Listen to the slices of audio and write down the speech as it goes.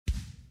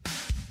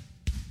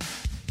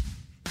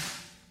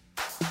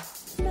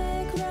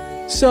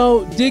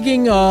So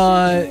digging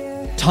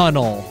a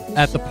tunnel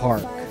at the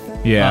park.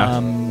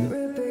 Yeah.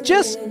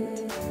 Just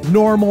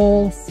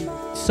normal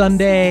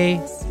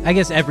Sunday, I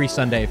guess every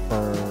Sunday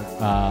for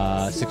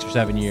 6 or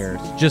 7 years.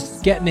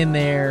 Just getting in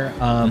there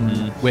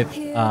with,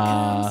 you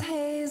know,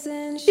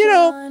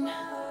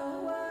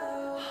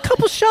 a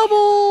couple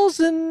shovels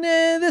and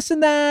this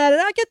and that.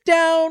 And I get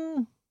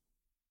down,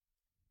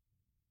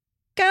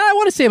 I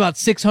want to say about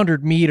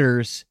 600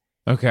 meters.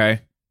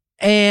 Okay.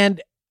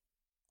 And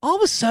all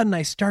of a sudden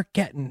I start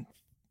getting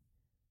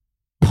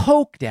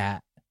poked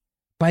at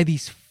by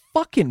these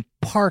fucking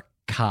park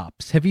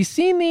cops. Have you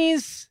seen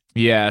these?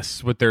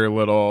 Yes, with their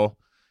little...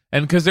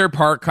 And because they're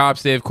park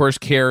cops, they, of course,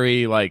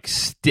 carry, like,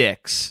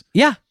 sticks.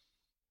 Yeah.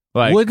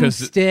 Like, wooden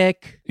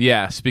stick.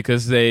 Yes,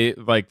 because they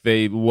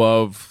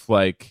love,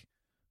 like,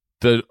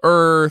 the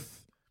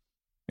earth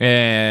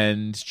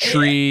and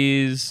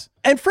trees.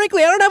 And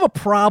frankly, I don't have a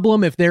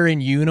problem if they're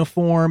in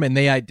uniform and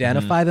they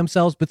identify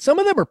themselves, but some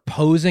of them are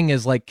posing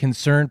as, like,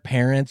 concerned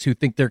parents who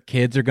think their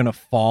kids are going to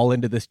fall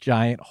into this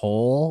giant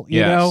hole,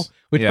 you know?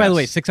 Which, by the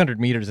way,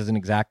 600 meters isn't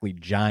exactly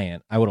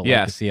giant. I would have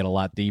liked to see it a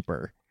lot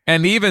deeper.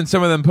 And even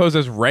some of them pose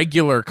as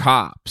regular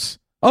cops.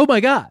 Oh, my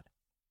God.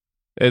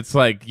 It's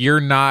like,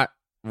 you're not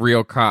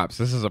real cops.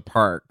 This is a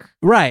park.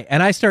 Right.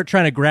 And I start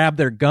trying to grab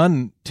their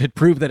gun to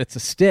prove that it's a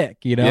stick,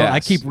 you know? Yes, I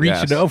keep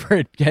reaching over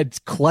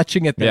and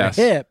clutching at their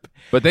hip.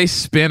 But they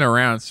spin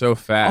around so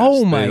fast.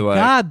 Oh, my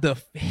God. The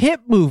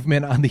hip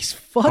movement on these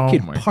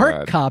fucking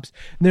park cops.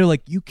 And they're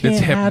like, you can't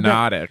it's have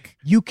hypnotic.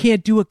 You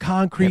can't do a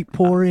concrete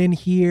pour in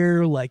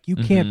here. Like, you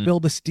can't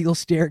build a steel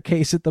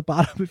staircase at the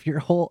bottom of your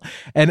hole.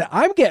 And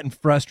I'm getting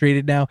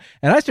frustrated now.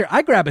 And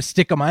I grab a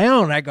stick of my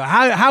own. And I go,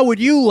 how would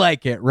you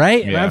like it?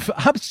 Right. Yeah. And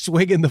I'm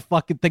swinging the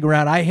fucking thing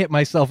around. I hit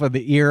myself in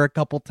the ear a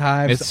couple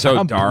times. It's so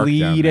I'm dark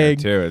bleeding. down there,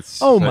 too.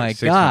 It's oh, like my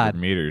 600 God.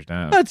 meters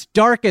down. It's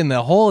dark in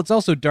the hole. It's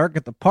also dark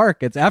at the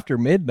park. It's after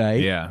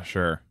midnight. Yeah,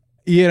 sure.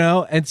 You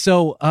know, and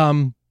so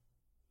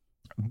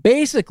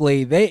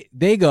basically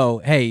they go,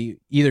 hey,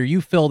 either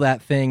you fill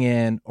that thing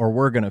in or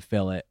we're going to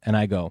fill it. And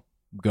I go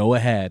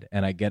ahead.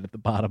 And I get at the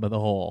bottom of the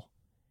hole.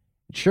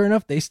 Sure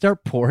enough, they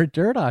start pouring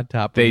dirt on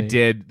top of me.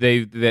 They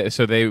did.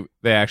 So they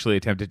actually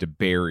attempted to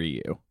bury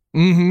you.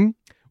 Mm-hmm.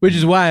 Which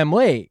is why I'm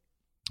late.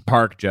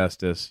 Park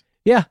justice.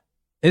 Yeah.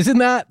 Isn't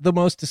that the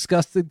most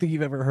disgusting thing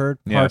you've ever heard?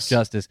 Park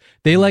justice.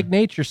 They like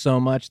nature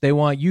so much, they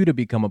want you to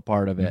become a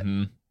part of it.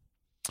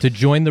 To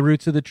join the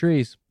roots of the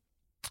trees.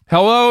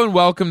 Hello and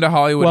welcome to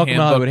Hollywood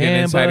Handbook, an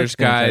Insider's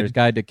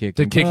Guide to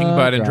kicking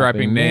butt and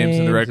dropping names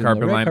in the red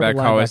carpet line back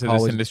hallways of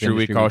this industry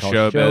we call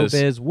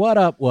showbiz. What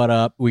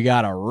up? We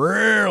got a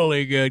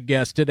really good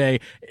guest today.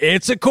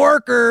 It's a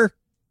corker.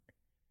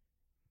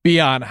 Be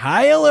on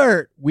high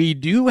alert. We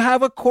do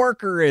have a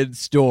corker in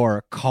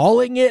store.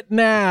 Calling it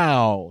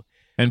now.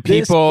 And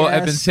people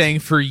have been saying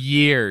for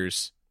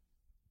years,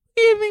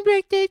 "You bring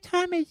back Dave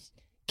Thomas.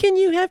 Can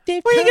you have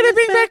Dave Thomas? When are you going to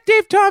bring back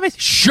Dave Thomas?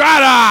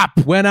 Shut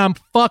up! When I'm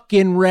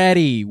fucking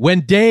ready.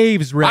 When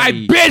Dave's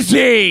ready. I'm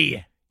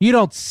busy! You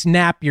don't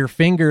snap your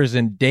fingers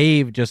and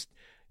Dave just,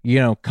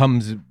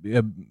 comes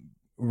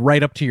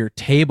right up to your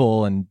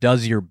table and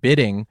does your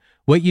bidding.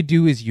 What you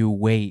do is you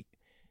wait.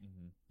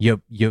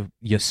 You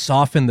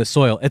soften the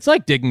soil. It's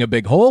like digging a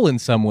big hole in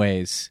some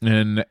ways.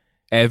 In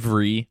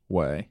every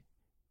way.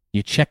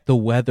 You check the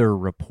weather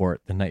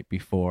report the night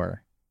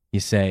before.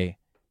 You say,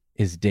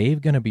 is Dave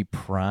going to be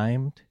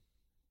primed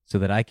so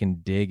that I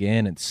can dig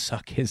in and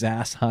suck his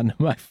ass onto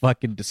my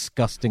fucking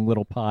disgusting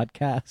little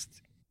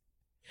podcast?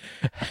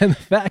 And the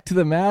fact of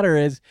the matter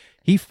is,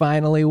 he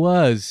finally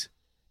was.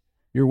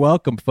 You're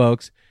welcome,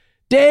 folks.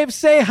 Dave,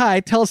 say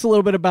hi. Tell us a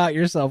little bit about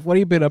yourself. What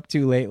have you been up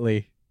to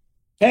lately?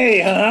 Hey,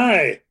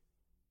 hi.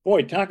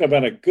 Boy, talk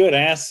about a good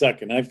ass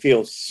sucking. I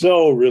feel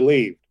so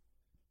relieved.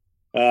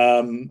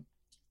 Well,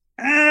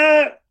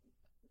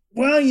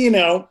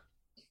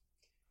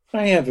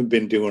 I haven't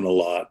been doing a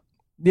lot.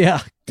 Yeah.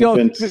 I've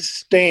been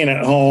staying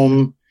at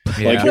home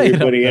like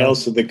everybody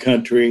else in the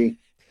country.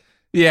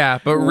 Yeah,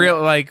 but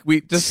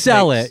we just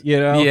sell it,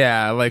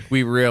 Yeah,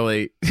 we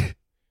really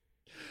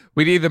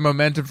we need the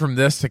momentum from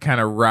this to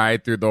kind of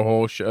ride through the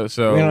whole show.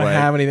 So we don't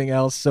have anything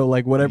else. So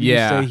whatever you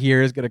say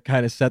here is going to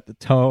kind of set the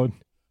tone.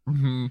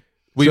 Mm-hmm.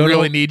 We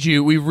really need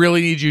you. We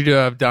really need you to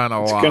have done a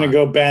lot. It's going to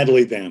go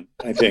badly then,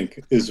 I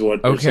think, is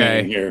what we're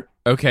saying here.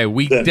 Okay,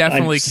 we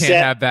definitely can't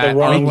have that.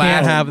 We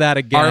can't have that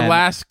again. Our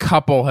last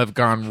couple have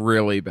gone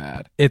really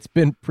bad. It's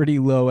been pretty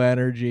low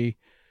energy.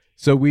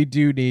 So we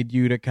do need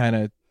you to kind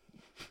of...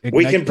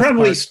 We can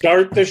probably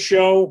start the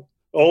show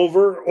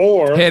over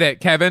or... Hit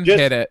it, Kevin.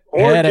 Hit it.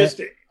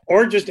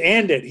 Or just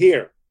end it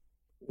here.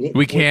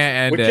 We can't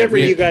end whichever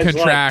it. You guys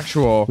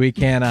contractual. Like. We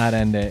cannot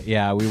end it.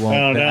 Yeah, we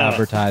won't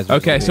advertise.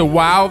 Okay, so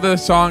while the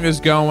song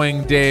is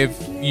going, Dave,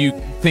 you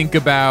think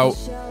about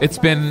it's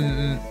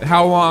been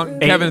how long?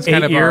 Kevin's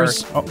kind of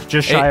years,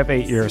 just shy of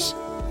 8 years.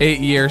 8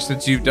 years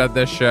since you've done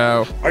this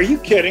show. Are you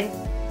kidding?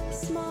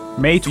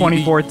 May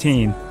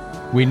 2014.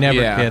 We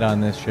never kid on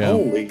this show.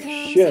 Holy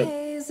shit!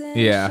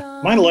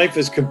 Yeah, my life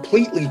has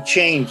completely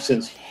changed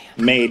since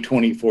May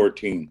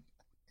 2014.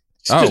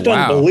 It's just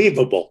wow.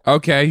 unbelievable.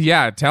 Okay,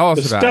 yeah. Tell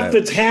us The about stuff it.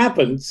 that's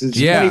happened since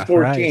Yeah.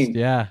 2014 Christ,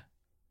 yeah.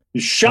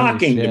 is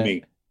shocking Holy to shit.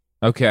 me.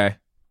 Okay.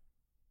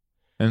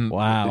 And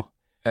Wow.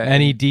 uh,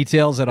 Any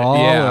details at all?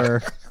 yeah.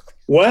 Or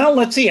Well,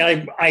 let's see.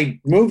 I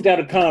moved out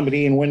of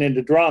comedy and went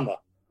into drama.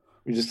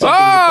 Which is something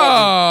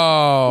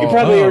Oh, you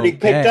probably already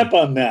picked okay. up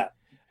on that.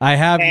 I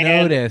have And-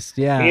 noticed.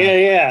 Yeah.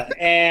 Yeah.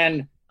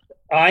 And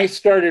I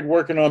started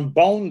working on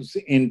Bones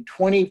in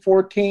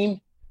 2014.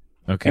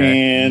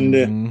 okay. And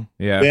Mhm.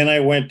 Yeah. then I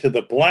went to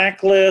the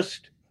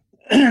Blacklist.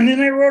 And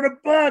then I wrote a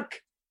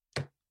book.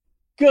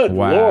 Good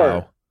Wow. Lord.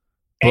 Book?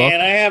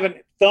 And I haven't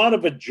thought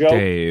of a joke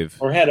Dave.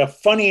 or had a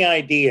funny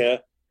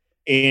idea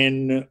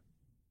in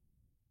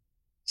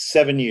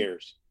 7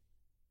 years.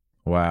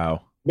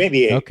 Wow.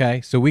 Maybe 8.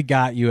 Okay, so we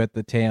got you at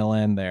the tail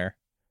end there. 'Cause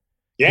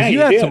Yeah, you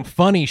you had did. some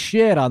funny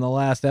shit on the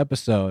last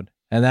episode,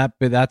 and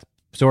that's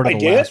sort of I the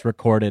did? last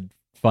recorded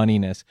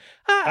funniness.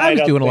 I I was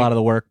don't doing a lot think- of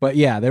the work, but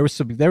yeah, there was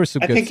some I good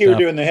think stuff. you were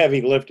doing the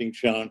heavy lifting,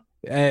 Sean.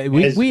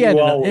 we as we you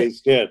ended up,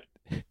 always did.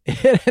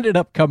 it ended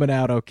up coming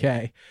out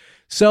okay.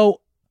 So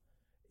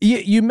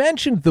you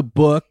mentioned the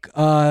book.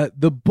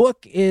 The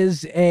book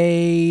is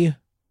a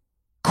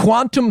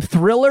quantum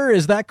thriller.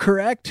 Is that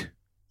correct?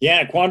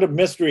 Yeah, quantum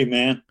mystery,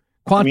 man.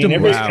 Quantum.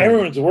 Wow.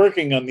 Everyone's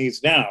working on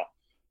these now.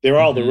 They're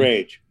all the Mhm.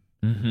 rage.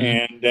 Mhm.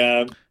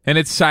 And And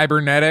it's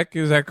cybernetic.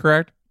 Is that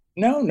correct?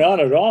 no, not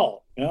at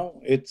all. No,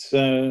 it's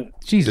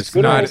Jesus It's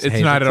not. Christ, It's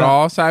Hayes, not at not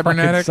all fucking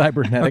cybernetic.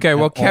 cybernetic. Okay,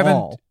 well, at Kevin-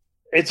 all.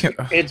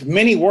 it's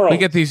many worlds. We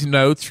get these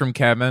notes from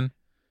Kevin.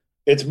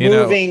 It's you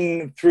know.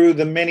 moving through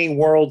the many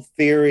world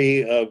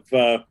theory of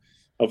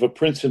a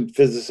Princeton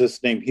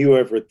physicist named Hugh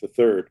Everett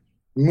III,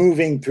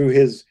 moving through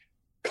his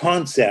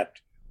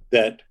concept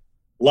that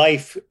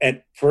life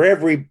for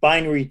every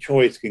binary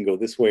choice can go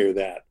this way or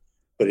that,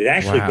 but it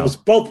actually Wow. goes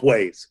both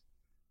ways,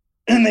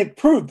 and they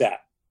proved that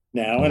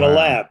now in a Wow.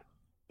 lab.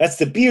 That's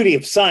the beauty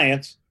of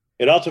science.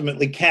 It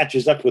ultimately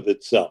catches up with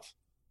itself.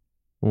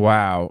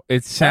 Wow.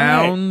 It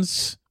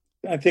sounds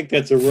I think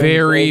that's a room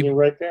Very- closer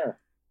right there.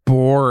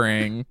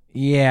 boring.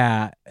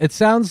 Yeah, it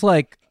sounds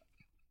like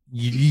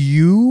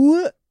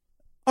you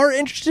are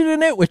interested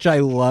in it, which I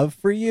love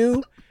for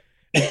you.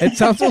 It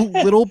sounds a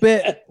little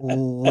bit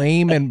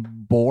lame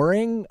and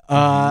boring.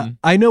 Mhm.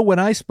 I know when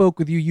I spoke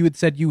with you, you had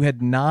said you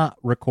had not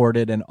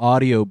recorded an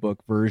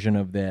audiobook version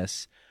of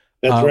this.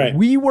 That's right.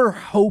 We were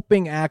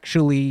hoping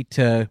actually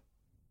to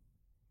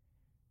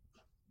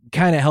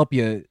kind of help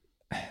you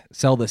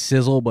sell the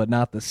sizzle, but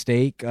not the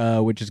steak,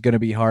 which is going to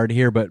be hard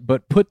here.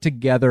 But put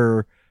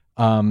together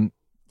some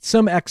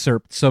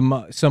excerpts,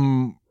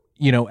 some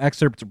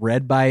excerpts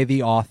read by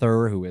the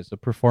author, who is a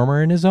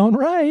performer in his own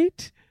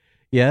right.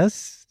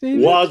 Yes,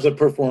 David? Was a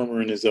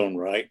performer in his own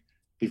right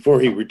before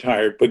he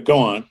retired, but go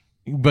on.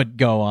 But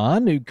go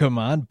on, come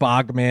on.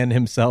 Bogman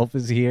himself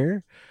is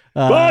here.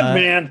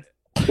 Bogman!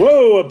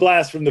 Whoa, a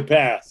blast from the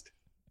past.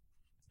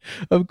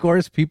 Of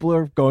course, people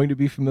are going to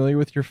be familiar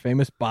with your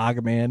famous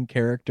Bogman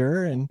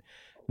character, and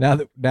now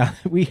that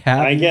we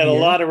have, I you get a here,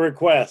 lot of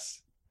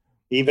requests,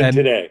 even And-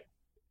 today.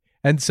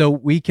 and so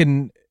we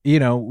can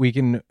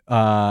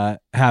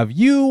have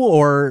you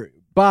or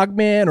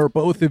Bogman or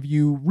both of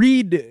you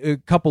read a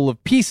couple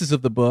of pieces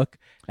of the book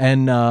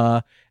and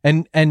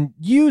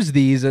use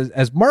these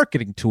as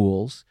marketing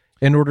tools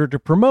in order to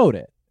promote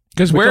it.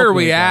 Because Which where are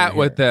ultimately we is why at we're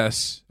with here.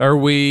 this? Are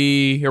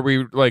we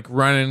like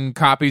running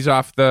copies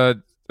off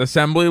the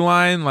assembly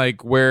line?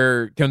 Like,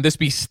 where can this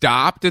be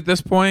stopped at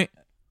this point?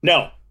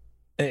 No,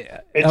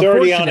 it's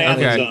already on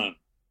Unfortunately,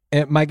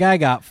 Amazon. My guy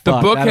got The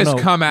fucked. book I don't has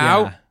know. come Yeah.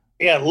 out?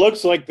 Yeah, it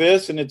looks like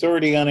this, and it's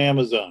already on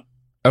Amazon.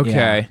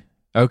 Okay.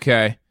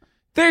 Okay.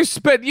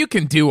 But you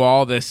can do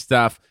all this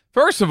stuff.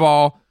 First of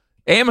all,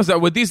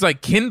 Amazon with these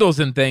like Kindles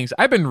and things.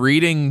 I've been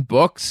reading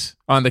books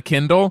on the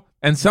Kindle,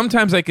 and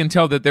sometimes I can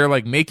tell that they're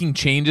like making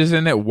changes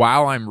in it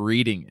while I'm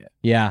reading it.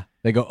 Yeah,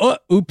 they go, oh,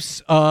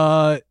 oops.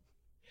 What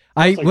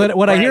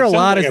I hear a Sounds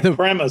lot like is a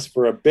premise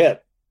for a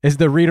bit.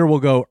 the reader will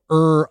go,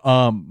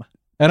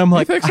 and I'm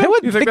like, you think so? I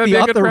would You think think that'd the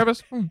be a good author.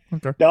 premise?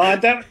 Okay.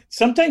 No,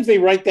 sometimes they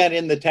write that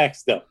in the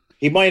text, though.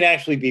 He might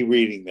actually be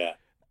reading that.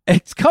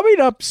 It's coming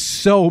up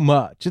so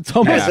much. It's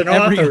almost As an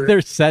every author-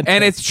 other sentence.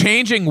 And it's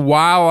changing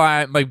while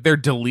I'm like they're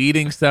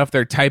deleting stuff,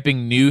 they're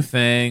typing new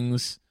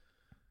things.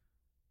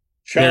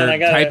 Sean, They're I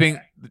gotta typing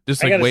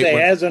just I like gotta wait. say,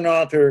 what- as an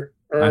author,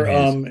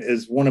 I'm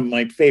is one of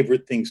my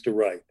favorite things to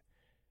write.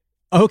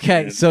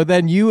 Okay, so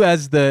then you,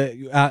 as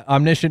the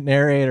omniscient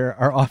narrator,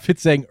 are often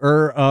saying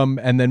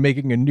and then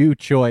making a new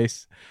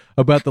choice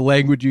about the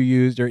language you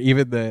used, or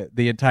even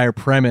the entire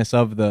premise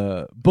of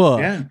the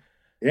book.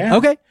 Yeah.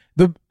 Okay,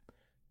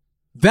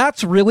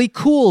 that's really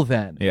cool.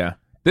 Then yeah.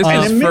 This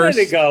And a is minute first.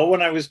 ago,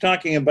 when I was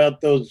talking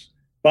about those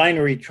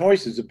binary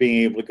choices of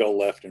being able to go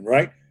left and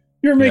right,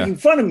 you're making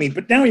fun of me,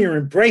 but now you're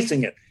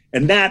embracing it,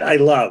 and that I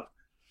love.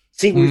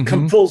 See, we've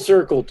come full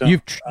circle, Tom.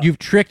 you've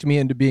tricked me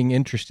into being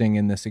interesting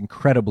in this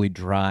incredibly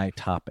dry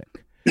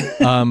topic.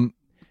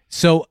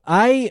 So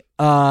I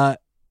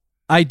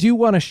do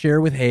want to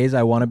share with Hayes.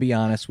 I want to be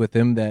honest with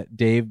him that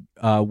Dave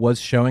was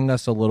showing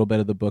us a little bit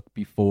of the book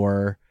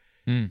before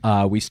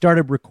We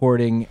started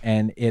recording,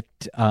 and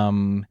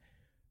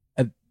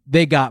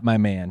they got my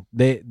man.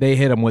 They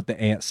hit him with the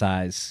ant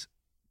size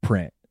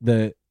print.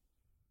 The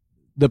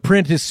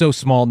print is so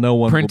small, no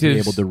one will be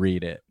able to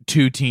read it.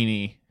 Too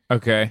teeny.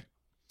 Okay.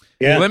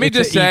 Yeah. Let me It's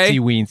just a say,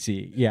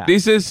 weensy. Yeah.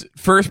 this is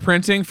first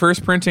printing.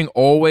 First printing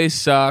always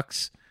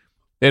sucks.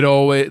 It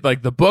always,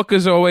 like, the book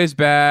is always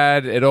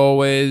bad. It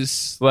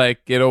always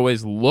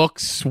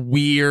looks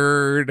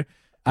weird.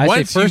 I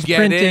Once say first you get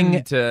printing.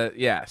 into,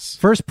 yes.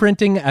 First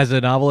printing, as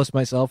a novelist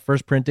myself,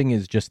 first printing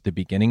is just the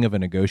beginning of a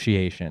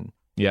negotiation.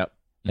 Yep.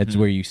 It's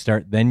where you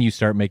start. Then you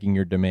start making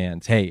your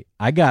demands. Hey,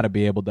 I got to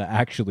be able to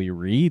actually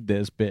read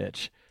this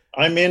bitch.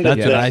 I'm into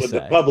That's what I that with the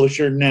say.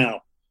 publisher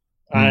now.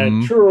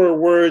 Mhm. Truer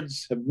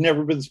words have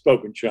never been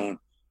spoken, Sean.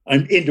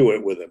 I'm into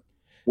it with him.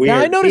 We Now,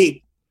 are I noticed-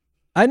 deep.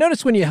 I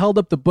noticed when you held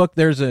up the book,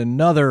 there's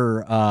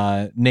another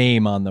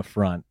name on the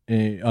front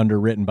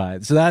underwritten by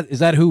it. So is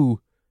that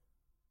who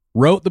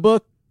wrote the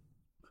book?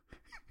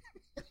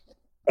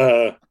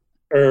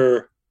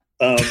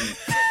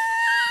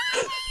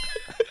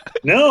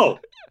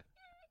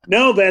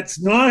 No, that's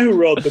not who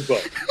wrote the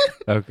book.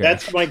 Okay.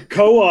 That's my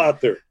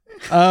co-author.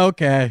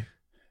 Okay.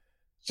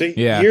 So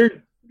Yeah. you're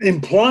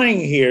implying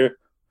here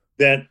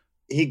that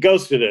he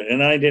ghosted it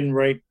and I didn't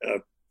write a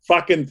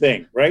fucking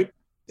thing, right?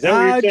 Is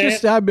that what you're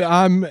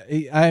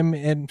saying? I'm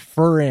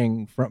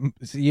inferring from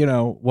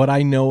what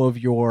I know of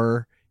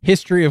your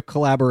history of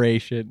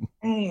collaboration.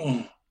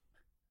 Oh,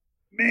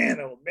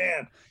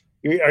 man.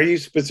 Are you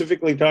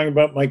specifically talking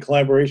about my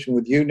collaboration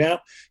with you now?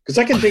 Because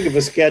I can think of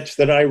a sketch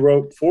that I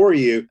wrote for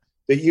you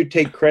that you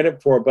take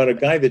credit for about a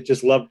guy that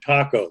just loved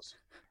tacos.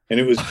 And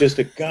it was just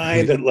a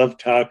guy that loved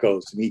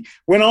tacos. And he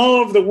went all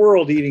over the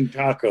world eating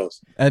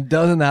tacos. And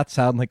doesn't that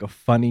sound like a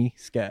funny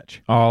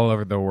sketch? all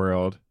over the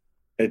world.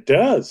 It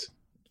does.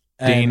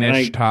 And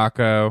Danish I-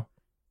 taco.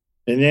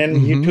 And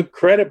then you Mhm. took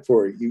credit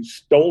for it. You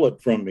stole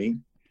it from me.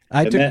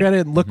 I And took that-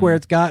 credit. And look where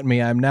it's gotten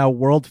me. I'm now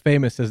world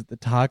famous as the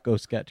taco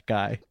sketch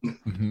guy.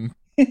 Mhm.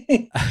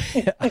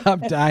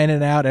 I'm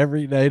dining out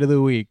every night of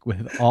the week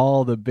with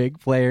all the big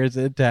players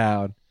in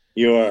town.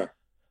 You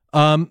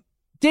are.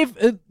 Dave,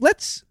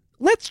 let's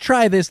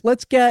try this.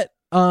 Let's get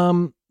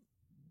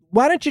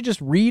why don't you just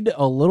read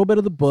a little bit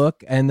of the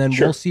book, and then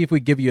Sure. we'll see if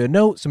we give you a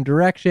note, some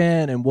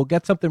direction, and we'll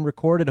get something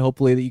recorded,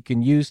 hopefully, that you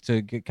can use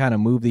to kind of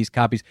move these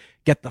copies,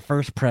 get the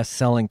first press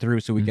selling through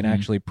so we can Mhm.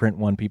 actually print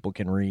one people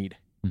can read.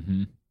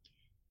 Mhm.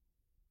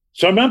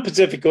 So I'm on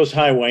Pacific Coast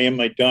Highway in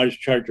my Dodge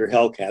Charger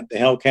Hellcat. The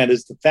Hellcat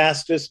is the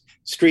fastest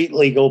street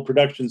legal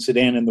production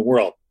sedan in the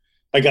world.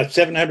 I got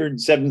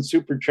 707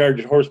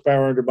 supercharged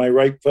horsepower under my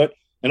right foot,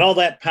 and all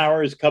that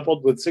power is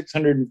coupled with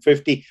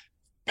 650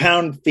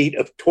 pound-feet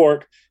of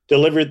torque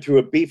delivered through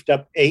a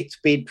beefed-up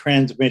 8-speed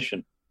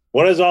transmission.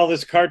 What does all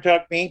this car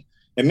talk mean?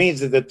 It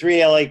means that the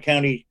 3 LA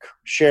County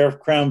Sheriff,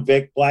 Crown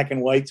Vic, black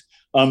and whites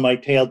on my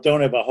tail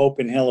don't have a hope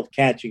in hell of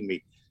catching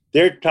me.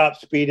 Their top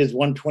speed is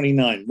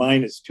 129.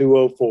 Mine is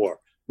 204.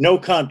 No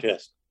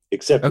contest,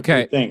 except for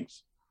Okay. two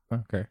things.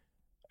 Okay.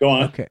 Go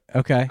on.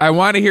 Okay. I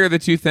want to hear the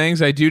two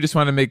things. I do just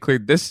want to make clear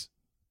this.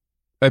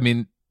 I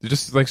mean,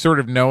 just like sort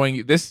of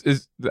knowing this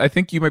is. I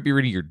think you might be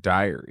reading your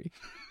diary.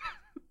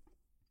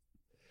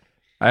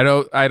 I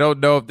don't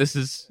know if this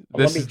is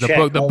Well, this let me is the check.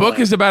 book. The Hold book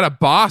on. is about a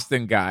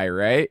Boston guy,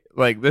 right?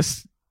 Like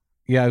this.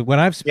 Yeah, when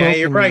I've spoken Yeah,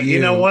 you're to right. You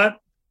know what?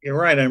 You're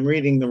right. I'm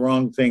reading the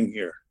wrong thing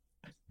here.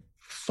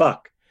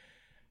 Fuck.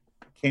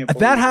 Can't believe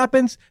That it.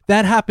 happens.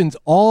 That happens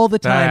all the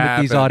time That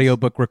with these happens.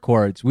 audiobook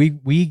records. We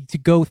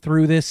go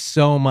through this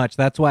so much.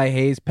 That's why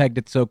Hayes pegged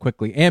it so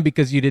quickly, and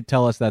because you did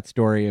tell us that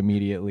story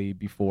immediately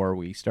before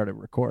we started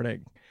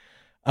recording.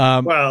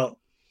 Well,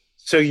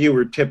 so you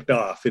were tipped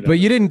off. But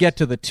you didn't get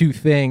to the two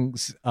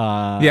things.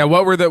 Yeah.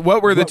 What were the two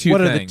What things?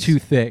 are the two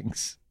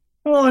things?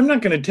 Well, I'm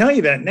not going to tell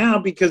you that now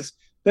because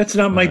that's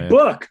not my yeah.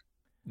 book.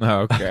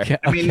 Oh, okay.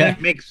 I mean, that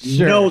makes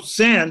Sure. no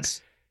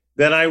sense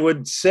that I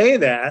would say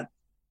that.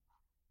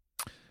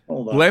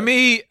 Hold on. Let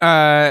me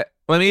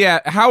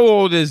ask, how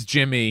old is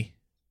Jimmy?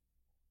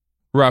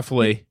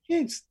 Roughly.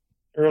 It's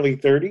early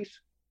 30s.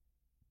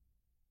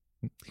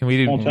 Can we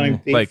do Small-time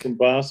thief like from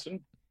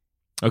Boston.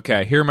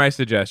 okay, here are my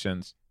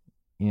suggestions.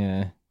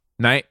 Yeah.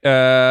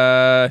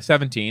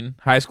 17,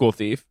 high school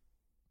thief.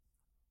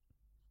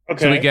 Okay.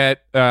 So we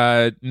get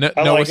I Noah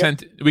like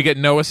it. we get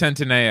Noah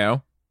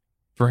Centineo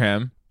for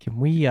him. Can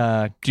we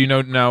Do you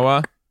know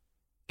Noah?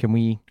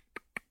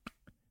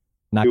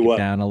 knock Do it what?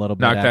 down a little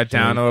bit? Knock that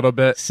down a little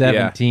bit.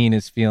 17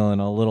 is feeling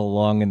a little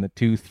long in the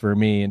tooth for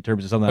me in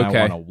terms of something Okay.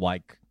 I want to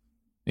like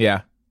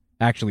Yeah.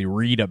 actually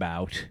read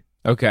about.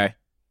 Okay.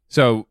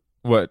 So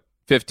what?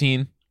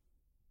 15?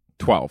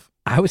 12?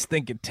 I was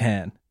thinking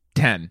 10.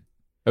 10.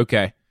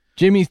 Okay.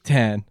 Jimmy's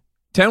 10.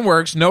 10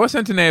 works. Noah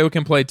Centineo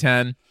can play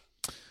 10.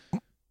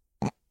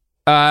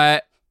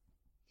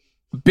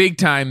 Big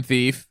time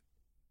thief.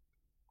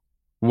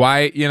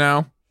 Why,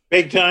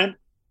 Big time.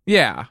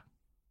 Yeah.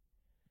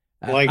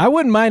 Like- I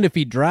wouldn't mind if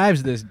he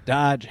drives this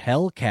Dodge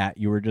Hellcat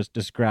you were just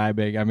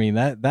describing. I mean,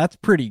 that's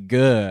pretty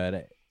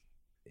good.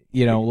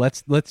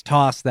 let's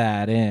toss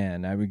that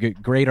in. I mean,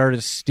 great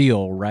artist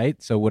steal,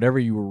 right? So whatever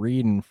you were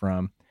reading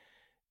from,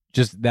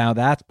 just now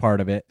that's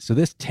part of it. So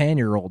this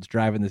 10-year-old's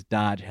driving this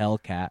Dodge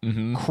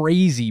Hellcat,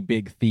 crazy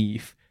big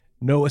thief.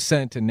 Noah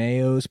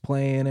Centineo's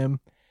playing him.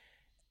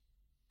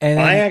 And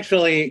I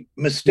actually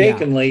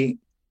mistakenly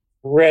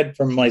read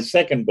from my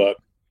second book.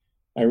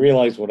 I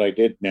realize what I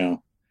did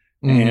now.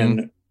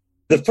 And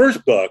the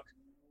first book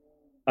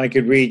I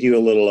could read you a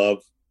little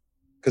of,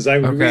 because I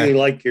really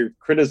like your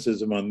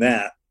criticism on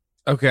that.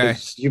 Okay.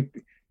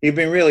 You've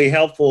been really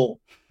helpful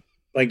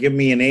by giving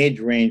me an age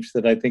range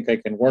that I think I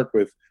can work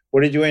with.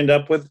 What did you end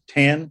up with?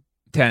 10?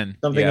 10.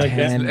 Something like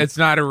that? It's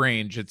not a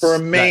range. It's for a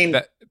main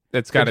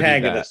that's got to be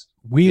that.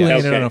 We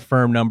landed on a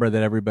firm number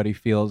that everybody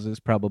feels is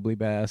probably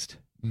best.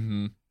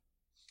 Mm-hmm.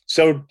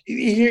 So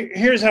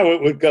here's how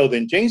it would go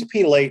then. James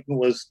P. Layton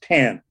was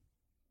 10.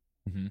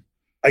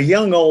 A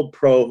young old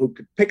pro who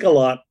could pick a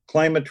lock,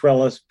 climb a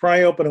trellis,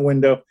 pry open a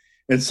window,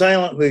 and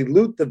silently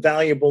loot the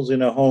valuables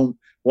in a home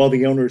while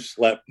the owners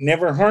slept,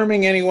 never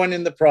harming anyone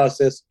in the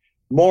process,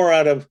 more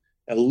out of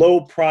a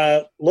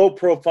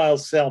low-profile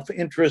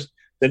self-interest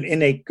than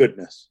innate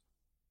goodness.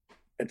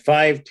 At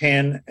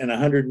 5'10" and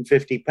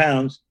 150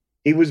 pounds,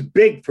 he was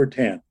big for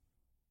 10.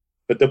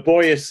 But the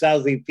boyish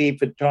Southie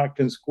thief had talked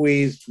and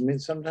squeezed,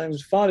 and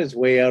sometimes fought his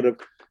way out of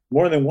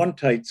more than one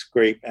tight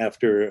scrape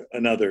after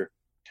another.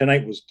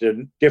 Tonight was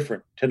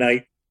different.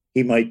 Tonight,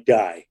 he might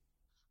die.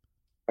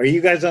 Are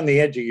you guys on the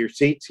edge of your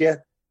seats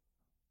yet?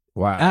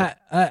 Wow.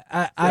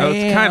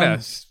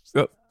 It's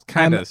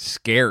kind of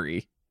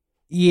scary.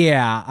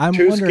 Yeah. I'm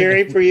too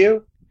scary for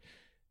you?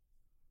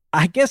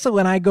 I guess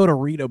when I go to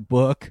read a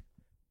book,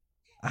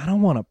 I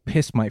don't want to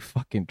piss my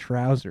fucking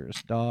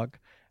trousers, dog.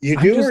 You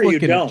do I'm just or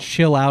looking you don't? to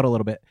chill out a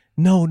little bit.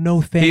 No,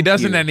 thank you. He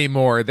doesn't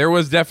anymore. There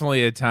was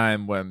definitely a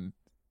time when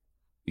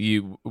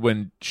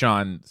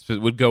Sean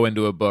would go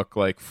into a book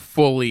like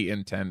fully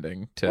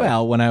intending to.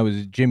 Well, when I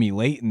was Jimmy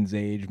Layton's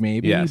age,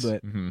 maybe. Yes.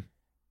 But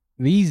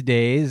these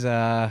days,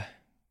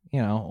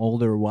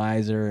 older,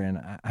 wiser,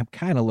 and I'm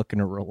kind of looking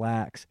to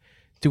relax.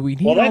 Do we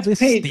need all this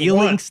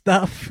stealing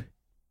stuff?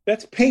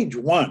 That's page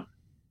 1.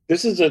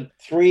 This is a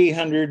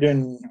 300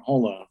 and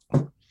hold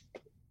on.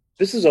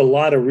 This is a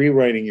lot of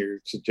rewriting you're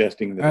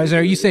suggesting.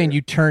 Are you saying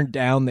you turned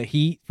down the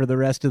heat for the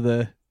rest of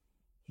the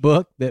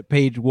book? That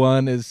page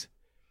 1 is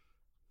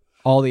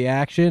all the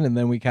action, and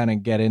then we kind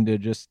of get into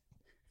just.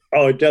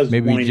 Oh, it does.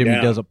 Maybe Jimmy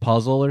down. does a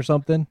puzzle or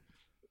something.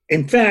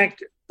 In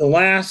fact,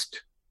 out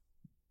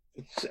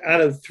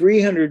of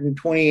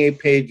 328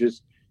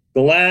 pages,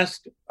 the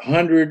last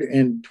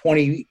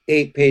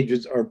 128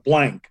 pages are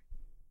blank.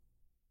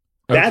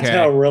 That's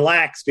how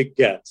relaxed it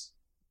gets.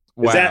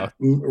 Wow. Is that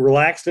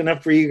relaxed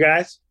enough for you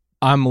guys?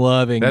 I'm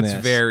loving this.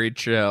 That's very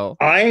chill.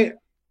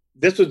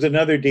 This was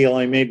another deal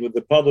I made with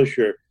the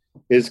publisher,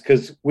 is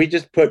because we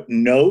just put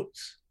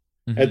notes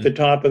at the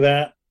top of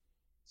that,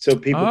 so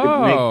people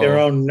could make their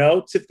own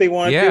notes if they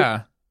want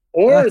to.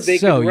 Or that's they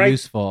so could write.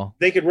 Useful.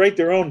 They could write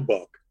their own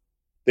book.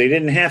 They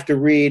didn't have to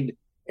read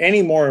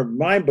any more of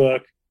my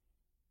book.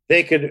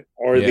 They could,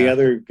 or the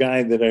other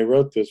guy that I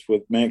wrote this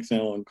with, Max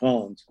Allen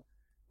Collins,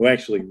 who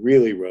actually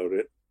really wrote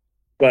it.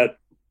 But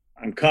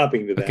I'm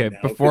copying to that. Okay,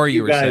 now, before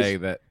you were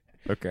saying that.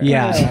 Okay.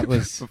 Yeah, that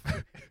was.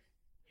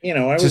 I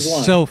was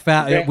just so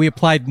fast. Okay. We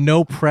applied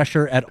no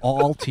pressure at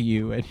all to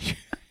you, and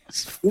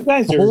you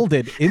guys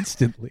folded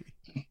instantly.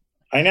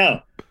 I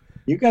know.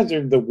 You guys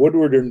are the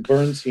Woodward and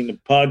Bernstein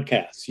of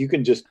podcasts. You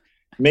can just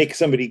make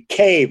somebody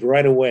cave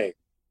right away.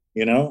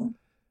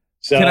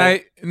 So can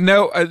I?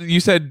 No, you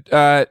said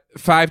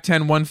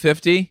 5'10",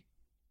 150.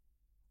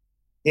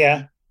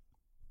 Yeah.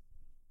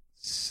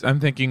 I'm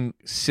thinking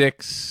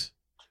 6'4",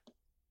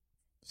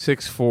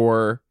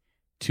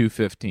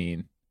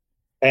 215.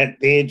 At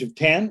the age of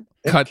 10?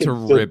 Cut to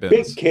ribbons.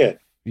 Big kid.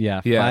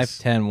 Yeah,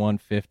 yes. 5'10",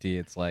 150.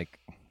 It's like,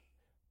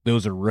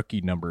 those are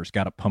rookie numbers.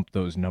 Got to pump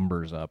those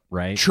numbers up,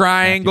 right?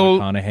 Triangle.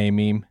 Matthew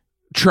McConaughey meme.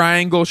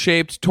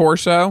 Triangle-shaped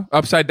torso.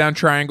 Upside-down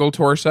triangle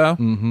torso.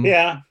 Mm-hmm.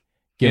 Yeah.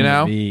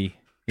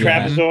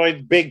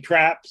 Trapezoid, big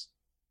traps.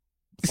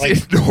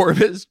 Like,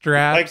 enormous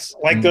traps.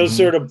 Like those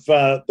sort of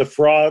the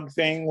frog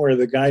thing where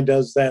the guy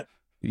does that.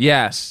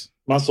 Yes.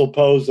 Muscle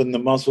pose and the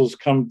muscles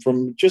come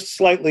from just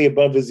slightly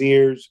above his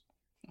ears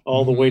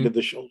all the way to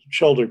the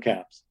shoulder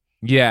caps.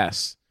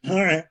 Yes. All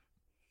right.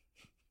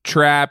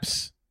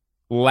 Traps,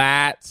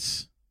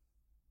 lats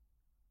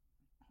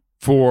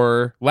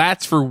for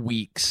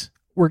weeks.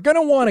 We're going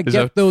to want to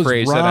get those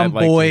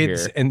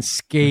rhomboids and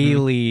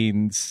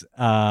scalenes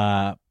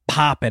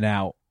popping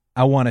out.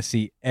 I want to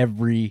see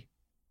every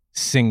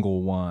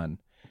single one.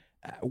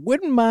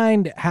 Wouldn't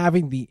mind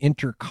having the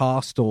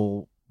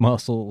intercostal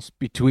muscles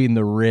between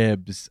the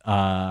ribs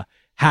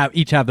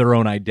each have their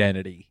own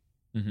identity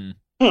within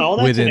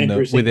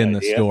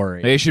the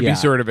story. They should be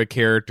sort of a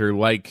character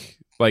like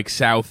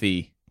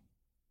Southie.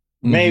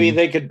 Maybe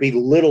they could be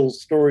little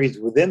stories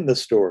within the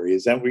story.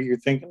 Is that what you're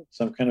thinking?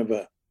 Some kind of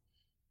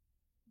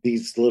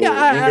these little.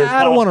 Yeah,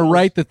 I don't want to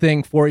write the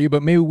thing for you,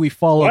 but maybe we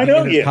follow the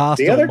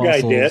intercostal The other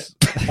muscles. guy did.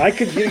 I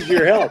could use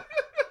your help.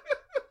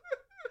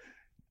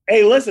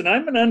 Hey, listen,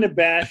 I'm an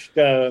unabashed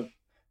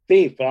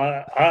thief.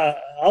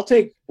 I'll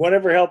take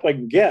whatever help I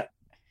can get.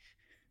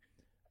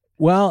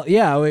 Well,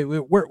 yeah,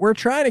 we're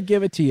trying to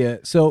give it to you.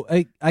 So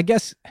I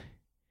guess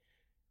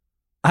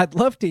I'd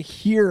love to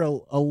hear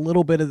a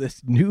little bit of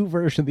this new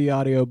version of the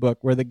audiobook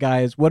where the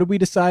guy is, what did we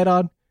decide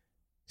on?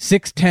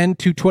 6'10",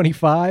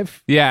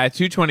 225? Yeah,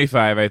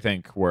 225 I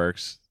think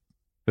works.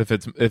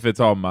 If it's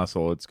all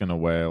muscle, it's gonna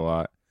weigh a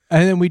lot.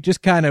 And then we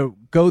just kind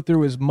of go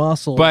through his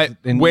muscles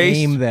and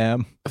name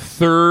them.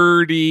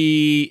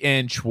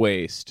 30-inch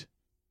waist.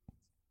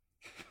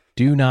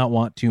 Do not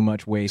want too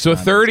much waist. So on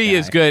 30 this guy.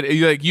 is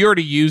good. Like you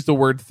already used the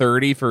word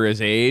 30 for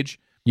his age.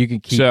 You can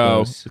keep so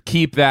those.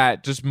 keep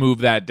that. Just move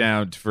that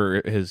down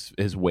for his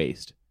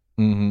waist.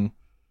 Mm-hmm.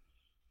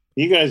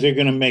 You guys are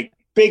going to make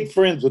big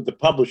friends with the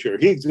publisher.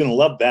 He's going to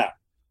love that.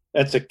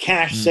 That's a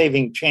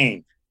cash-saving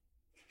change.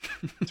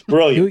 It's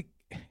brilliant.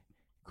 Can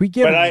we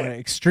give him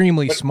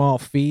extremely small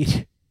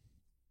feet?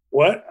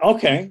 What?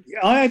 Okay.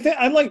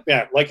 I like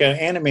that, like an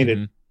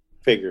animated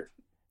figure.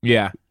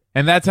 Yeah.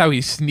 And that's how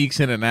he sneaks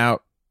in and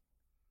out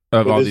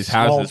of With all his these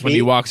small houses. When he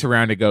feet? walks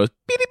around, it goes.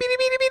 "Beep, beep, beep, beep,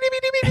 beep, beep,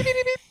 beep, beep,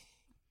 beep, beep."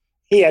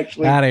 He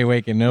actually That ain't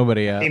waking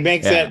nobody up. he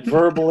makes Yeah.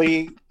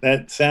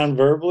 that sound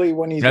verbally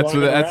when he's That's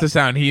walking that's around. the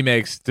sound he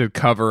makes to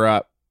cover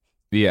up.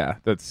 Yeah,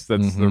 that's the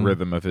Mhm.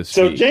 rhythm of his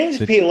So feet. James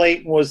P.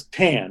 Layton was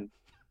 10,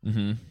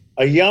 Mhm.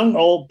 a young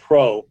old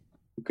pro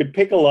who could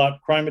pick a lock,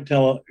 climb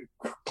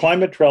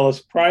a trellis,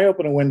 pry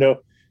open a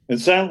window,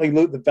 and silently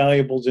loot the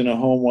valuables in a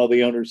home while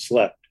the owner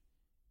slept.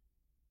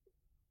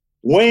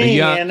 Weighing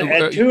in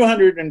at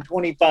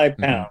 225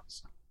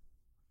 pounds,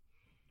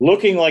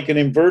 looking like an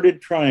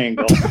inverted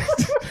triangle,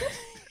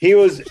 he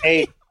was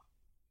a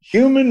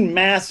human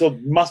mass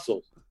of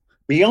muscle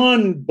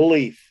beyond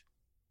belief,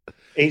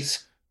 a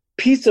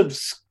piece of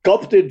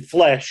sculpted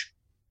flesh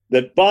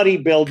that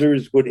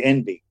bodybuilders would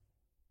envy.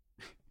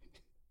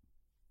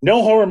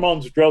 No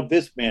hormones drove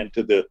this man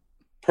to the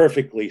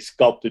perfectly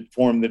sculpted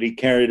form that he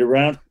carried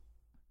around.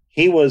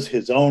 He was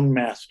his own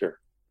master.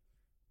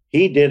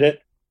 He did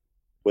it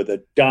with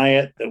a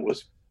diet that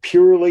was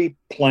purely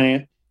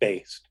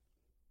plant-based.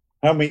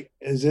 How many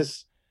is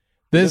this?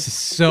 This is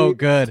so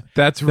good.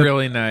 That's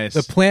really nice.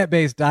 The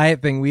plant-based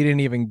diet thing we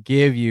didn't even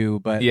give you,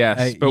 but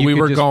Yes, but you we could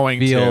were just going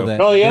feel to. that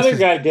No, the this other is-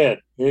 guy did.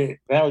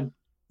 That was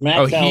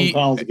Max Allen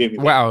Collins gave me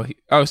that. Wow.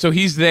 Oh, so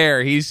he's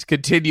there. He's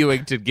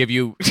continuing to give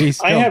you. He's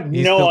still, I have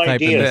he's no still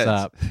typing idea. this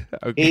up.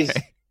 Okay.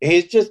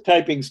 He's just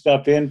typing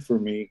stuff in for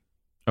me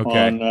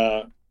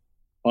Okay.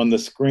 on the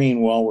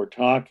screen while we're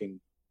talking.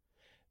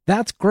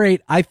 That's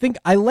great. I think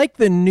I like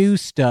the new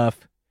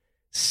stuff.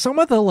 Some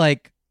of the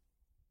like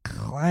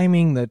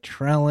climbing the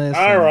trellis,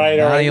 All and right, we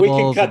can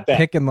valuables cut and that.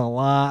 picking the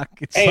lock.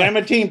 It's Hey, like, I'm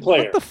a team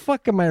player. what the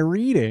fuck am I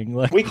reading?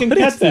 Like, We can what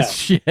cut is this that.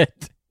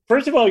 shit?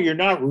 First of all, you're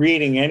not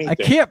reading anything. I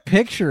can't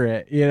picture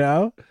it. You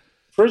know.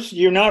 First,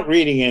 you're not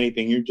reading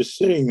anything. You're just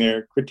sitting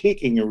there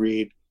critiquing a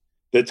read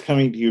that's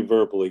coming to you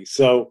verbally.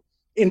 So,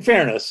 in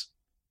fairness,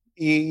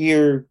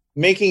 you're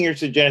making your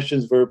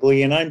suggestions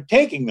verbally, and I'm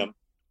taking them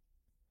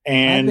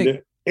and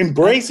think-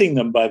 embracing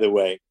them, by the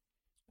way.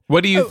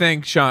 What do you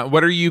think, Sean?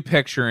 What are you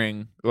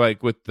picturing?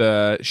 Like with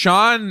the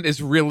Sean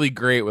is really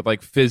great with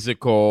like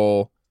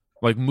physical,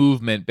 like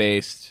movement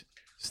based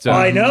stuff.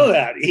 I know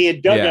that. He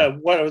had dug Yeah.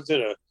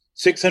 a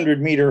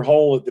 600-meter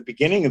hole at the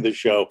beginning of the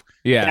show.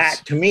 Yes.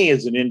 That, to me,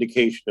 is an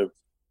indication of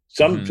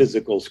some Mhm.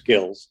 physical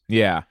skills.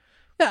 Yeah.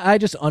 Yeah, I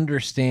just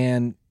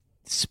understand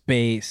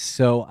space.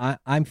 So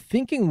I'm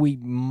thinking we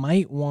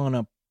might want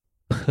to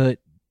put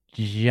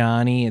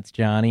Johnny. It's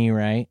Johnny,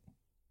 right?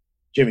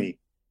 Jimmy.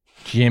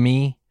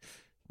 Jimmy.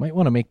 Might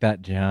want to make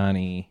that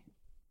Johnny.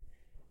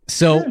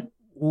 So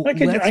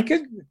Yeah,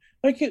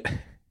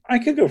 I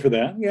could go for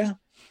that. Yeah.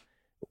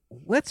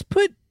 let's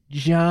put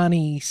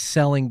Johnny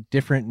selling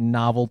different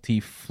novelty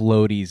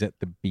floaties at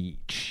the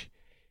beach.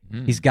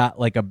 Mm. He's got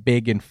like a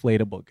big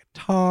inflatable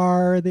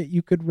guitar that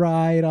you could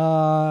ride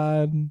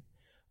on.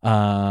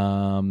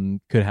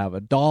 Could have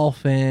a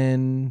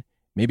dolphin,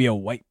 maybe a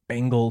white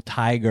Bengal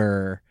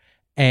tiger,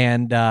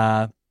 and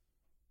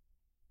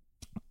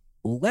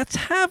let's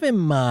have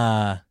him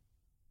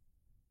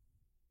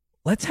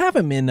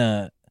in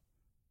a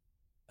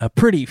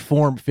pretty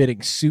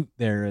form-fitting suit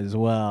there as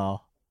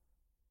well.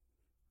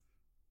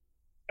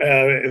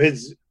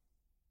 His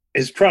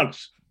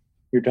trunks,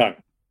 you're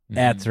talking.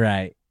 That's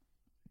right.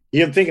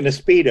 You're thinking of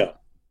Speedo.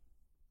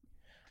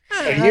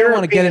 I don't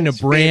want to get European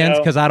into brands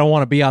Speedo. because I don't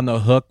want to be on the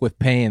hook with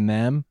paying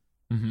them.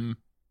 Mhm.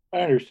 I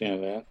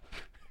understand that.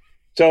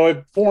 So,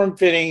 if form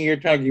fitting, you're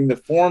talking the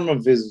form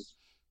of his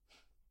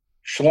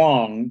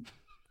schlong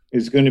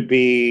is going to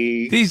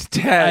be. These I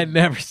 10.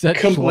 never said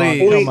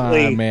Completely. schlong. Come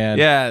on, man.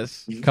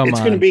 Yes. Come it's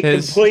on. going to be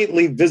His-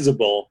 completely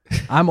visible.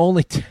 I'm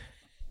only.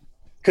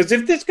 Because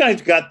if this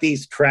guy's got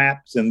these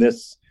traps in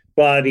this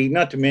body,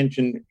 not to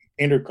mention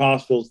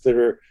intercostals that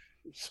are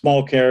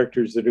small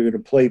characters that are going to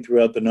play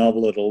throughout the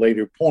novel at a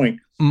later point,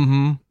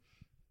 Mm-hmm.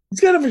 he's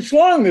got a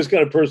schlong that's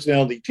got a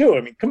personality too.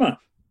 I mean, come on.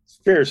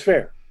 Fair is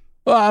fair.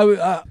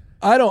 Well,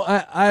 I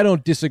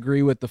don't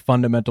disagree with the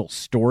fundamental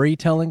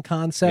storytelling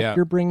concept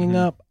you're bringing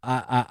up.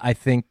 I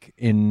think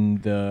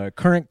in the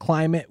current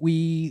climate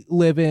we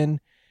live in,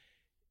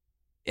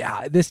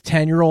 this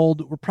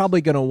 10-year-old, we're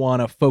probably going to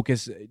want to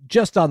focus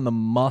just on the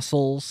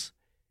muscles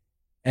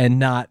and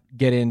not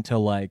get into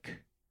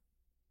like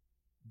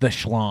the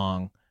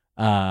schlong,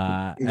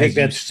 as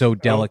you so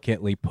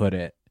delicately put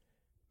it.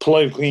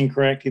 Politically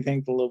incorrect, you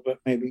think, a little bit,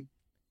 maybe?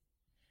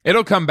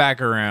 It'll come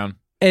back around.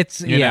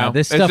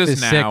 This stuff is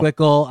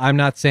cyclical. I'm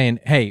not saying,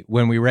 hey,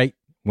 when we write,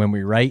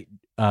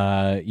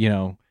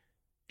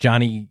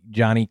 Johnny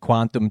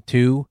Quantum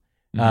 2,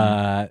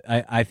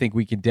 I think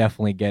we could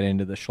definitely get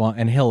into the schlong,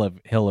 and he'll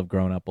have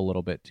grown up a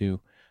little bit too.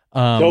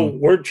 So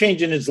we're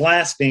changing his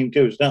last name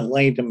too. It's not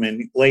Layton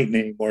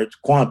anymore. It's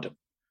Quantum,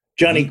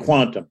 Johnny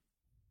Quantum.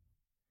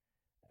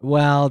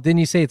 Well, didn't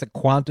you say it's a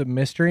quantum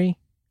mystery?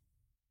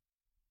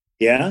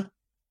 Yeah.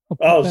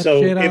 So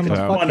if it's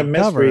quantum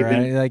mystery,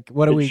 then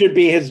it should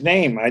be his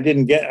name. I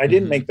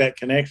didn't make that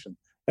connection.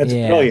 That's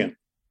brilliant.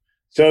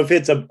 So if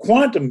it's a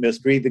quantum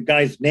mystery, the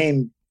guy's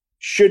name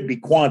should be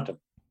Quantum.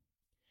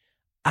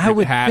 I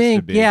would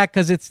think,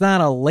 because it's not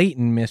a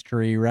latent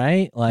mystery,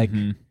 right? Like,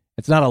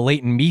 it's not a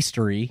latent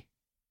mystery.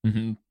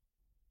 Mm-hmm.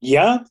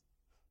 Yeah.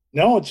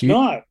 No, it's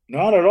not.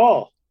 Not at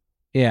all.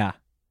 Yeah.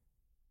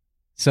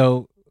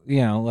 So,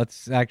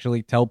 let's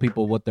actually tell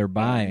people what they're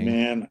buying.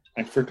 Man,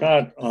 I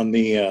forgot on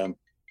the...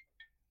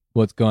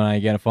 What's going on?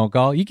 You get a phone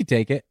call? You can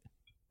take it.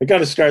 I got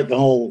to start the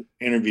whole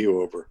interview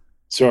over.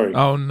 Sorry.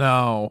 Oh,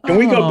 no. Can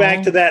we go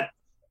back to that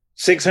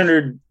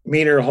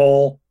 600-meter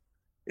hole?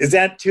 Is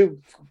that too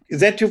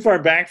far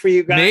back for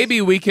you guys?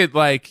 Maybe we could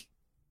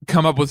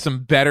come up with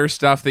some better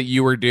stuff that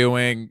you were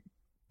doing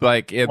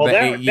in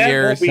the 8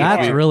 years.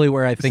 That's really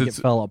where I think it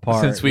fell apart.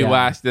 Since we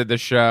last did the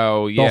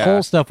show. The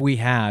whole stuff we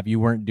have,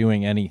 you weren't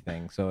doing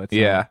anything. So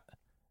it's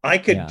I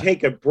could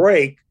take a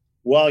break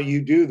while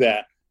you do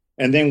that.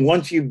 And then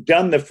once you've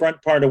done the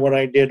front part of what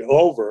I did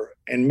over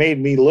and made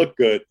me look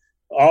good,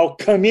 I'll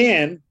come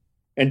in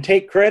and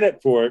take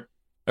credit for it.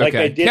 Like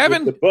I did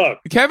with the book.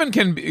 Kevin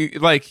can be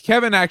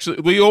Kevin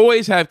actually, we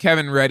always have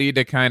Kevin ready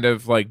to kind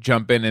of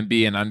jump in and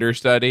be an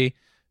understudy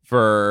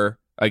for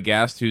a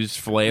guest who's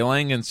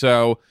flailing. And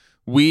so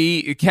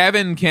we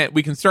can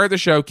start the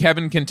show.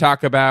 Kevin can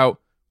talk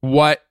about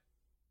what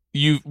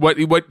you,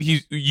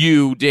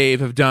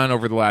 Dave, have done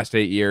over the last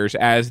 8 years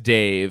as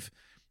Dave.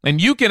 And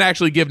you can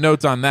actually give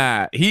notes on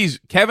that.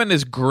 Kevin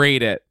is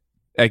great at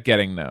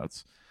getting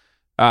notes.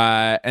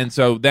 And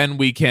so then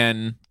we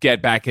can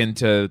get back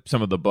into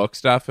some of the book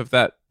stuff. If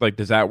that,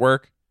 does that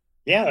work?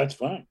 Yeah, that's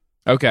fine.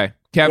 Okay.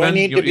 Kevin, do I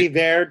need to be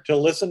there to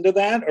listen to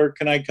that, or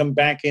can I come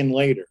back in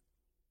later?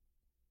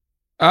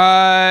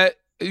 I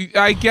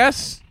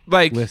guess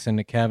listen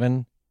to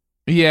Kevin.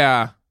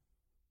 Yeah.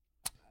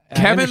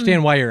 I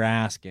understand why you're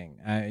asking.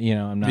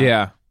 I'm not.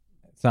 Yeah.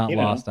 It's not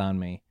lost on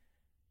me.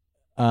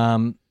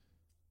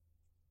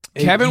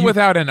 Kevin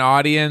without an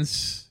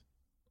audience,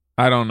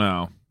 I don't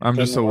know. I'm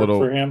just a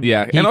little,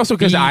 and also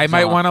because I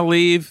might want to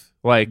leave,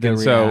 the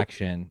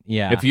reaction. So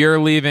if you're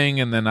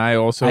leaving and then I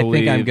also leave, I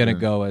think I'm gonna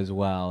go as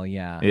well.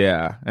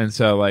 Yeah, and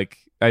so I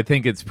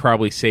think it's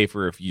probably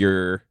safer if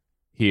you're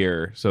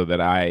here, so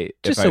that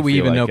so we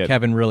even know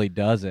Kevin really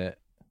does it.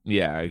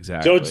 Yeah,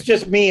 exactly. So it's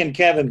just me and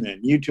Kevin then.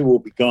 You two will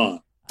be gone.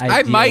 Ideally,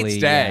 I might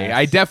stay. Yes.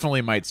 I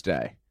definitely might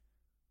stay.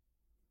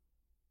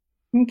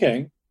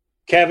 Okay,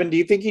 Kevin, do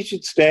you think you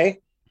should stay?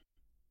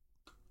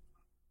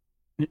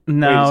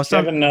 No, is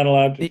Kevin not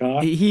allowed to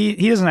talk? He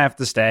doesn't have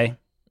to stay.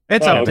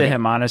 It's up to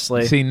him,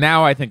 honestly. See,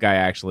 now I think I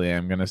actually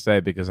am going to stay,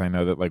 because I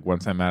know that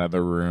once I'm out of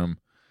the room,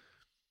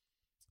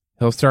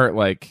 he'll start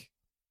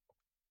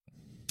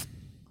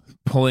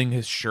pulling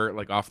his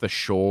shirt off the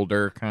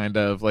shoulder, kind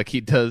of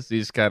he does.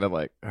 He's kind of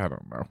I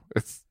don't know.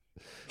 It's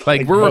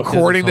we're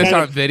recording this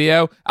on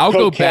video. I'll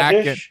go back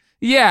and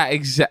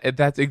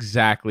that's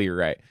exactly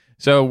right.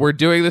 So we're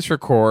doing this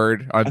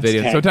record on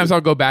video. Sometimes I'll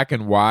go back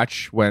and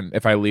watch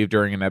if I leave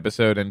during an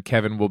episode, and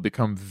Kevin will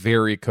become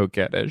very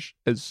coquettish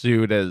as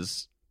soon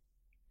as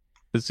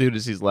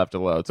he's left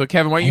alone. So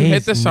Kevin, why don't you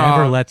hit the song?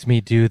 Never lets me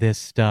do this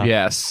stuff.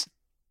 Yes.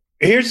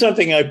 Here's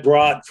something I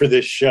brought for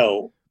this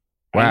show.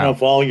 Wow. I don't know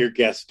if all your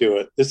guests do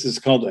it. This is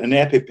called an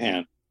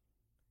EpiPen.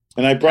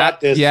 And I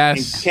brought this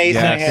in case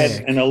I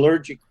had an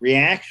allergic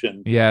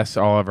reaction. Yes,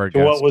 all of our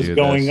guests to what was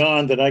going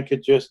on, that I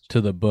could just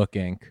to the book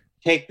ink.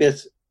 Take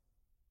this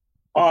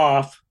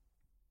off,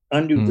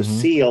 undo the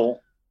seal,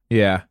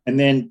 and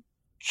then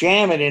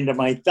jam it into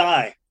my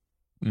thigh,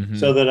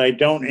 so that I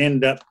don't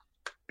end up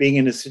being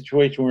in a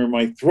situation where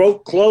my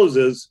throat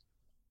closes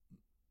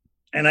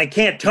and I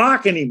can't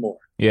talk anymore.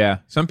 Yeah,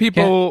 some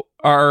people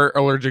are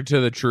allergic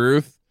to the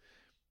truth,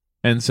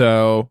 and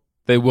so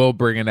they will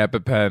bring an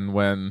EpiPen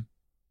when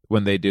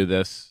they do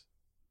this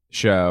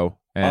show.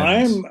 And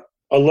I'm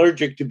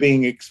allergic to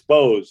being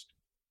exposed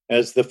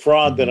as the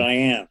fraud that I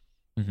am.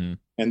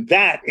 And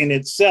that in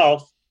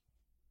itself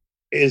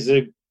is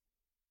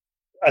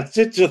it's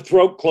a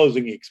throat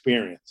closing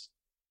experience.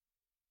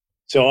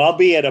 So I'll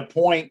be at a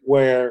point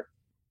where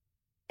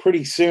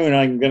pretty soon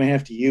I'm going to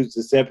have to use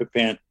this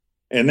EpiPen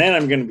and then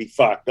I'm going to be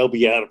fucked. I'll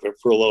be out of it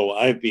for a little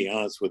while. I'd be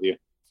honest with you.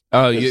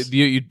 Oh,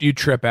 you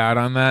trip out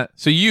on that.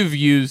 So you've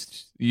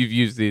used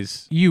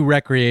these. You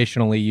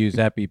recreationally use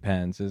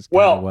EpiPens is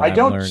what I'm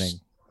learning.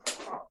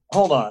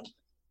 Hold on.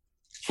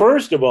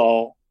 First of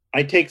all,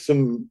 I take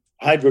some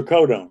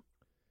hydrocodone.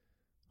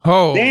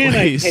 Oh, then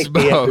I take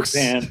smokes. the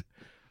EpiPen.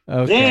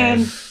 Okay.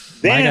 Then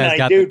My guy's I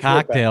got do the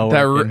cocktail.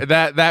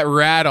 That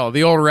rattle,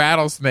 the old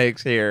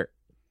rattlesnakes here.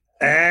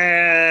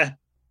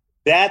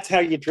 That's how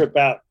you trip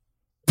out.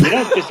 You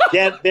don't just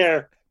get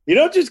there. You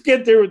don't just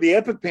get there with the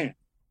EpiPen.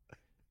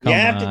 You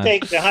have to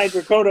take the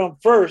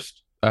hydrocodone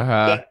first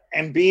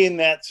and be in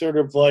that sort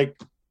of like,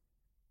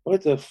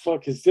 what the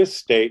fuck is this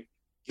state?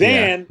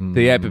 Then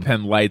the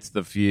EpiPen lights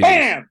the fuse.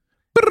 Bam!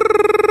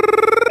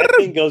 That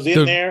thing goes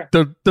in there.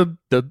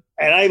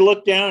 And I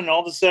look down and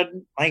all of a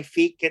sudden my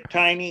feet get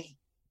tiny.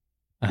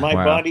 My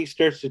body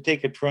starts to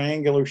take a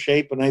triangular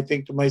shape. And I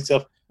think to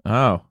myself,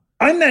 oh,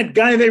 I'm that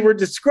guy they were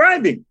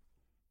describing.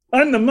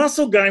 I'm the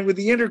muscle guy with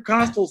the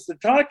intercostals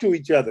that talk to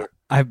each other.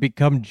 I've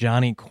become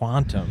Johnny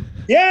Quantum.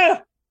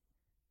 Yeah.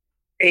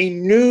 A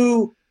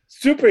new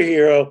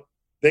superhero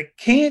that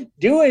can't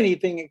do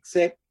anything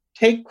except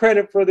take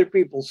credit for other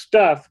people's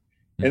stuff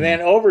and then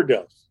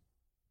overdose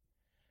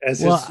as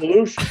his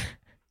solution.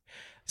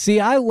 See,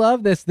 I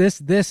love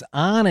this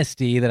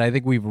honesty that I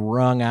think we've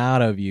wrung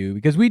out of you,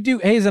 because we do.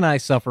 Hayes and I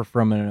suffer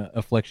from an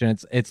affliction.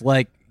 It's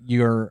like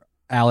your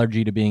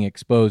allergy to being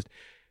exposed.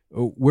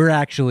 We're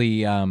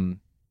actually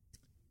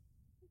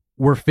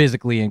we're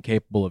physically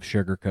incapable of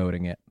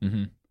sugarcoating it.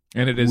 Mm-hmm.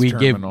 And it is we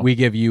terminal.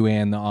 give you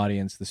and the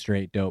audience the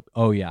straight dope.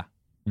 Oh yeah,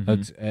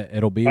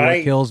 it'll be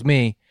what kills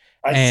me.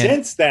 I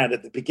sensed that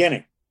at the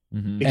beginning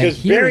because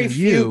very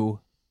few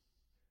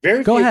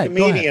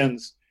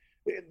comedians.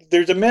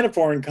 There's a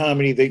metaphor in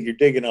comedy that you're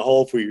digging a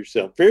hole for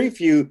yourself. Very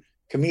few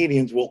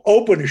comedians will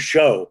open a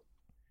show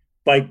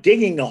by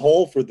digging a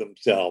hole for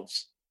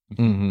themselves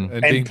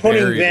and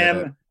putting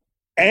them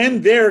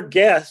and their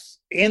guests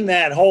in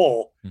that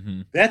hole.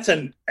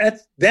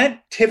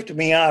 That tipped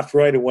me off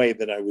right away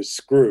that I was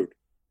screwed.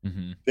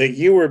 That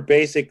you were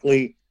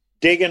basically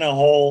digging a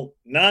hole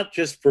not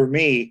just for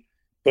me,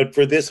 but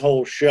for this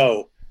whole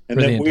show, and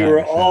that we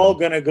were all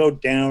going to go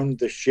down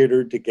the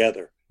shitter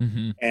together.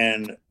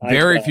 And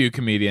very few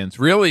comedians,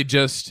 really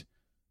just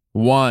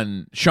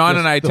one. Sean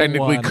and I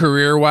technically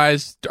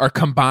career-wise are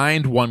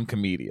combined one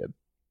comedian.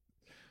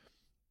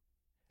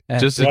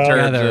 Just in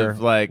terms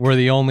of like, we're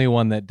the only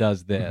one that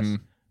does this.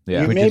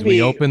 Yeah, which is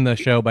we open the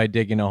show by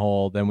digging a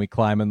hole, then we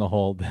climb in the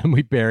hole, then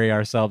we bury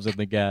ourselves in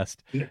the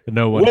guest.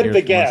 No one hears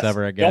from us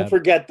ever again. Don't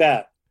forget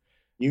that.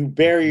 You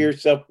bury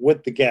yourself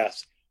with the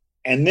guest.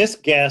 And this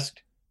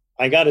guest,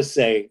 I got to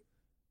say,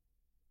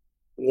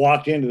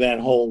 walked into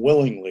that hole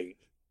willingly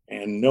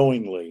and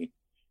knowingly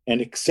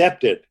and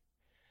accepted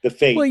the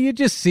fate. Well, you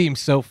just seem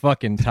so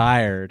fucking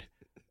tired.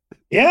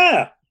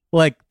 Yeah.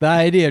 Like the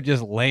idea of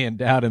just laying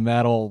down in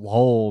that old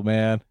hole,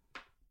 man.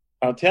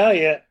 I'll tell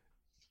you.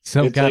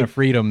 Some kind of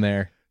freedom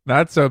there.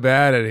 Not so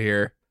bad in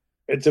here.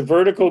 It's a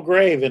vertical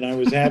grave, and I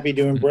was happy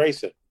to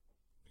embrace it.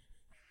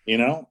 You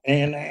know?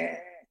 And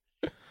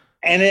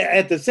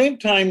at the same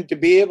time, to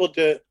be able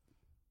to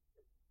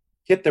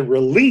get the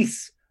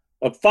release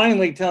of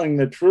finally telling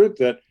the truth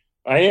that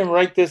I didn't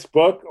write this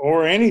book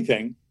or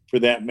anything for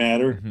that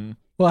matter.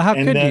 Well, how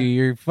could you?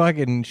 You're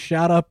fucking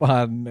shot up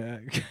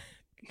on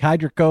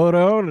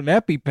hydrocodone and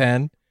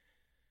EpiPen.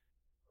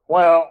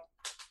 Well,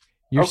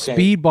 you're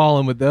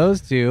speedballing with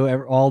those two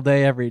all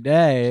day, every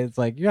day. It's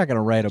like you're not going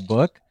to write a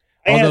book.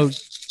 I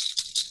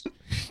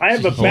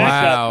have a backup.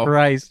 Wow.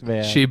 Christ,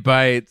 man. She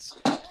bites.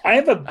 I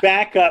have a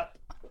backup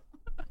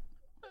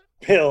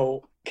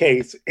pill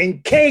case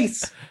in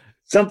case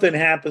something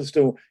happens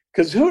to.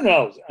 Because who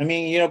knows? I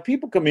mean, you know,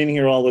 people come in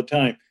here all the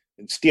time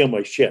and steal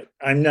my shit.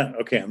 I'm not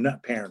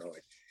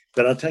paranoid,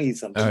 but I'll tell you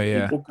something.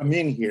 People come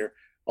in here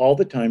all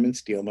the time and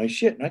steal my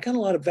shit. And I got a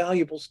lot of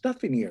valuable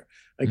stuff in here.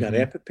 I got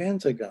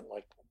EpiPens. I got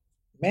like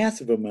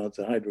massive amounts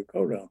of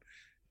hydrocodone.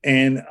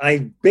 And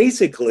I'm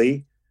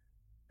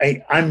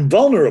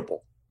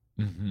vulnerable.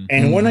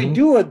 And when I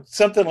do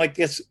something like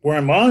this, where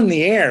I'm on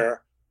the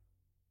air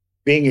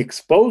being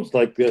exposed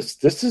like this,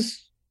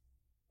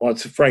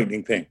 it's a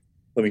frightening thing.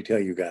 Let me tell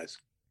you guys.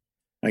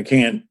 I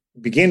can't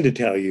begin to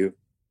tell you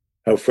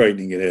how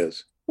frightening it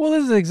is. Well,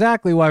 this is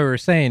exactly why we were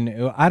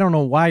saying, I don't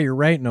know why you're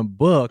writing a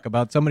book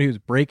about somebody who's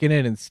breaking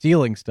in and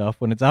stealing stuff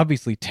when it's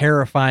obviously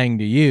terrifying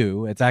to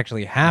you. It's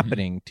actually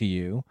happening to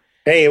you.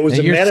 Hey, it was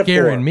a metaphor. You're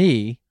scaring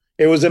me.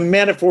 It was a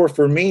metaphor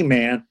for me,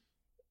 man.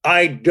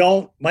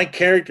 My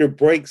character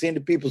breaks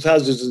into people's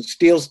houses and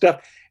steals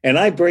stuff, and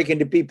I break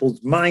into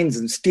people's minds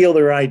and steal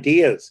their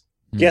ideas.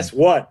 Guess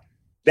what?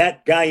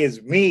 That guy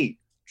is me.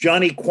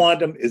 Johnny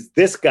Quantum is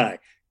this guy.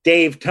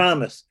 Dave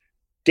Thomas.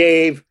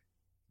 Dave,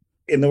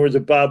 in the words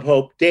of Bob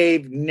Hope,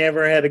 Dave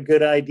never had a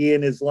good idea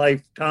in his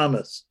life.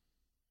 Thomas.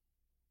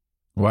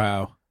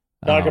 Wow.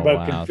 Talk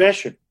about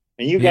confession.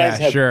 And you guys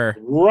have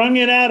wrung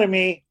it out of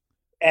me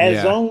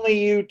as only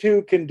you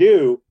two can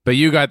do. But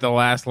you got the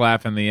last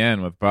laugh in the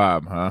end with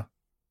Bob, huh?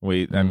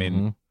 I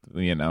mean,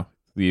 you know,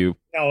 you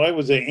No, it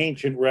was an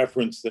ancient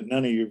reference that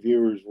none of your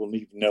viewers will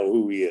even know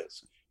who he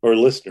is, or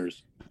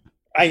listeners.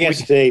 I guess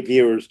today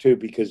viewers too,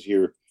 because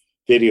you're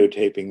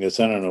videotaping this.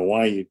 I don't know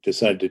why you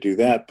decided to do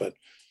that, but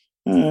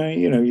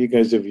you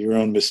guys have your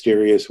own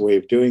mysterious way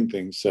of doing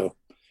things. So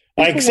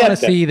I People accept want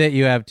to that. see that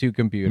you have two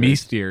computers.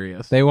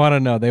 Mysterious. They want to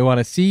know. They want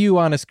to see you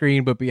on a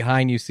screen, but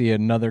behind you see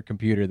another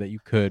computer that you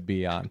could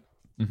be on.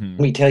 Mm-hmm. Let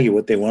me tell you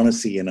what they want to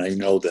see, and I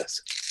know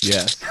this.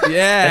 Yes.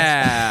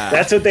 Yeah.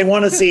 That's what they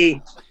want to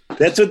see.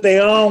 That's what they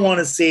all want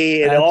to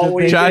see. It That's what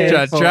always they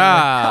is.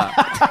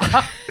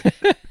 Cha.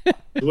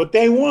 What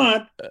they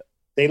want.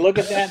 They look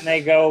at that and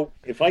they go,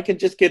 if I could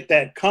just get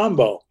that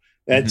combo,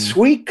 that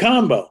sweet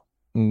combo.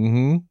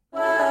 Mm-hmm.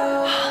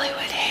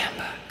 Hollywood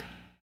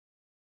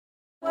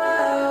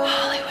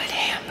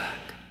Handbook.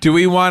 Do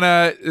we want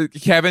to,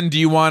 Kevin? Do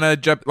you want to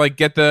jump,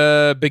 get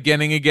the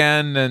beginning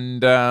again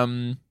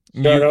and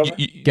Start over?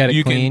 Get it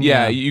you clean, Can,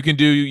 yeah. you can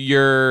do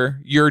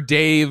your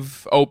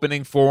Dave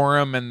opening for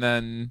him, and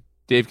then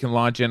Dave can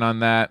launch in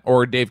on that,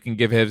 or Dave can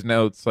give his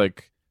notes,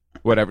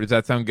 whatever. Does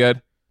that sound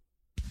good?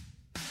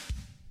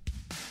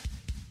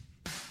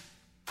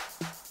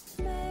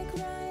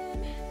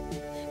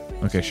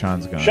 Okay,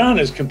 Sean's gone. Sean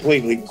has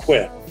completely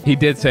quit. He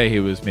did say he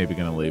was maybe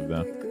going to leave,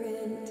 though.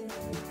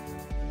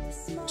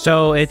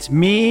 So it's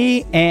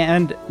me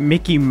and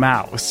Mickey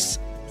Mouse.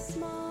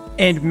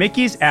 And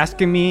Mickey's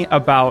asking me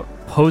about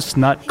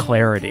post-nut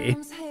clarity.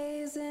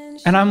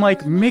 And I'm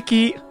like,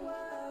 Mickey,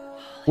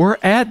 we're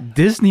at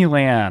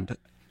Disneyland.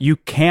 You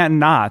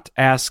cannot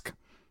ask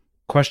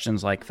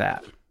questions like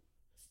that.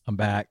 I'm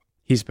back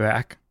He's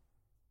back.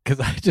 because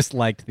I just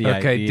liked the idea.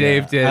 Okay,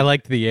 Dave did. I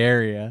liked the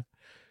area.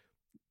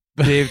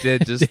 Dave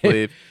did just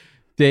leave.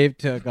 Dave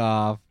took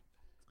off,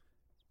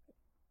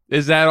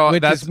 Is that all?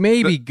 which that's is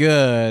maybe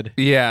good.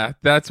 yeah.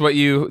 That's what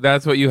you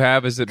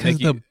have. Is it Because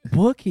Mickey? the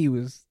book he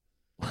was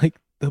like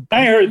the.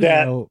 I heard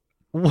that.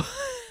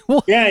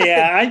 What?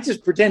 Yeah. I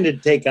just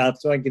pretended to take off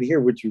so I could hear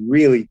what you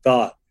really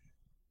thought.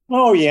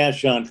 Oh, yeah,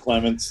 Sean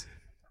Clements.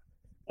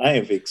 I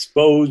have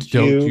exposed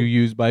Don't you. you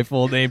use my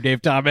full name,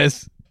 Dave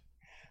Thomas?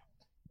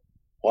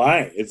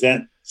 Why? Is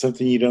that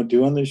something you don't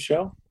do on this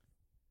show?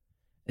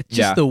 It's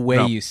just Yeah, the way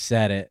no. you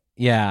said it.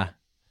 Yeah,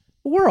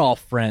 we're all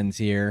friends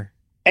here.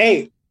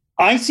 Hey,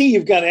 I see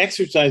you've got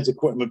exercise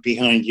equipment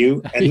behind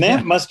you, and Yeah.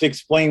 that must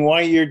explain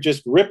why you're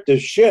just ripped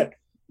as shit.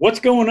 What's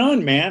going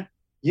on, man?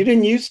 You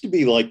didn't used to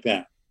be like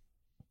that.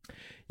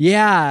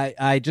 Yeah,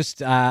 I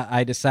just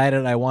I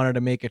decided I wanted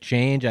to make a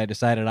change. I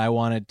decided I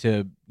wanted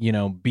to,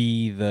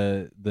 be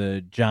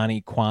the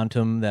Johnny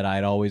Quantum that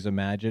I'd always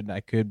imagined I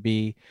could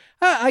be.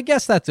 I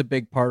guess that's a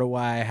big part of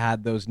why I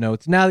had those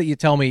notes. Now that you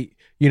tell me,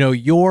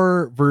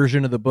 your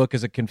version of the book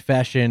is a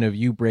confession of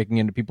you breaking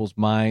into people's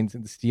minds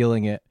and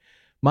stealing it.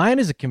 Mine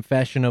is a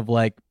confession of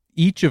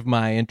each of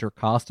my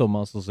intercostal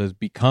muscles has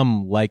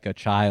become like a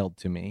child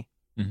to me.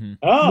 Mm-hmm.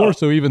 Oh, More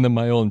so even than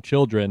my own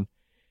children.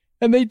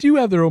 And they do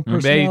have their own They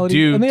personality.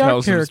 do and they tell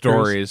are some characters.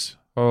 stories.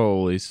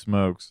 Holy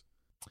smokes!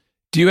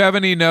 Do you have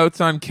any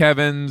notes on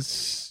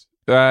Kevin's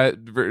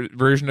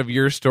version of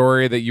your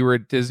story that you were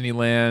at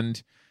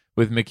Disneyland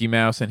with Mickey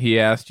Mouse and he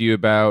asked you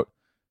about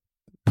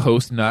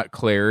post-nut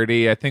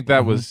clarity? I think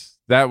that was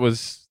I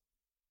was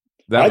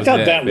thought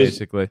it, that was-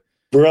 basically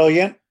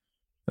brilliant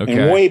okay.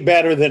 and way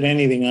better than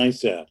anything I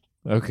said.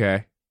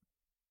 Okay,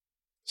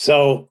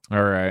 So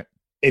all right.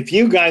 if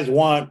you guys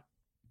want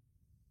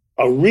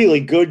a really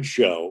good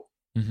show,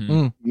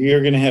 Mhm.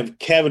 you're going to have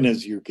Kevin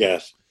as your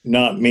guest,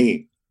 not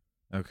me.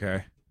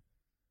 Okay.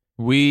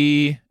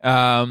 We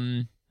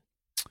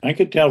I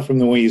could tell from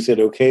the way you said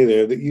okay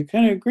there that you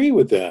kind of agree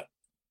with that.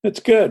 That's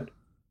good.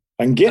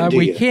 I'm getting to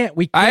We you. can't.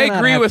 We. I cannot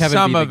agree have with Kevin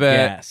some be the of it.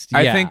 guest.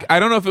 I Yeah. think I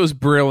don't know if it was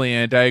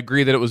brilliant. I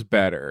agree that it was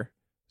better.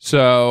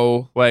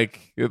 So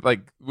like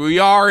we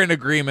are in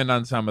agreement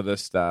on some of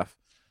this stuff.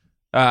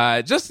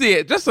 Just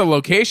the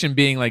location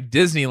being like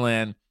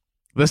Disneyland,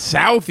 the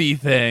Southie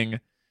thing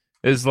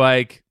is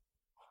like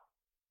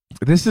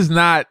this is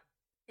not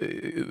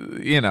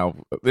if you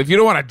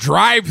don't want to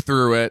drive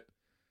through it,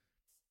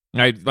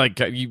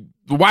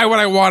 why would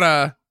I want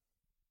to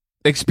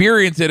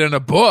experience it in a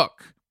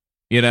book?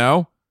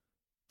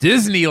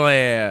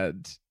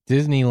 Disneyland.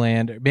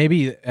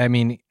 Maybe. I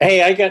mean,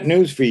 Hey, I got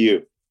news for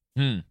you.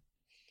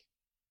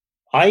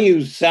 I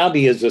use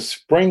Saudi as a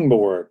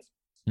springboard,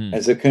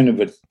 as a kind of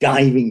a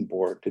diving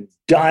board to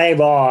dive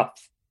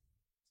off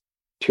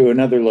to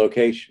another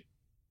location.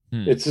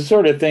 It's the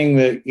sort of thing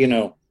that,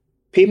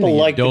 people you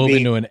like to dove be.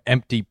 into an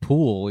empty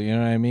pool. You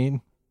know what I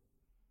mean?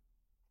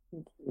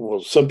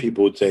 Well, some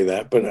people would say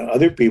that, but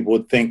other people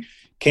would think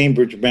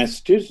Cambridge,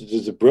 Massachusetts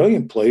is a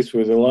brilliant place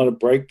where there are a lot of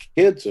bright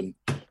kids and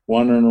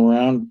wandering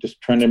around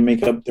just trying to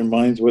make up their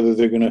minds whether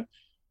they're going to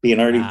be an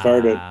arty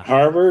fart at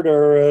Harvard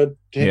or a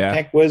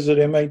tech whiz at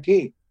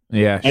MIT.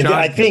 Yeah, And Sean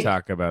I can think-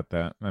 talk about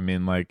that. I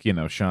mean,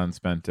 Sean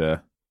spent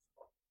a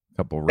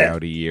couple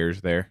rowdy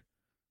years there.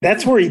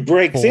 That's where he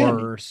breaks 4 in.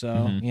 or so.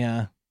 Mhm.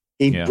 Yeah.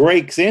 He Yeah.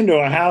 breaks into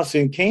a house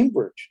in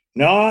Cambridge,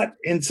 not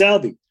in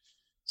Saudi.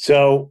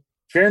 So,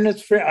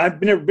 fairness,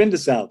 I've never been to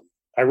Saudi.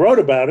 I wrote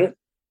about it,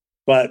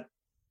 but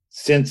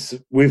since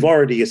we've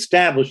already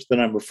established that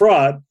I'm a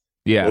fraud,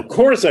 Yeah. of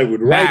course I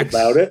would write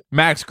about it.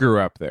 Max grew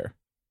up there.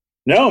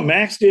 No,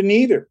 Max didn't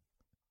either.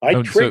 I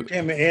Oh, tricked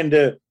him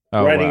into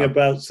writing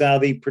about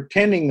Southie,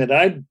 pretending that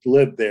I'd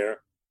lived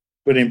there.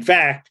 But in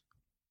fact,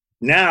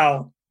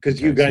 now, because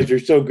you guys are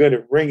so good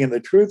at wringing the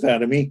truth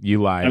out of me,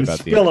 You lied I'm about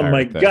the spilling entire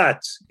my thing.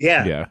 guts.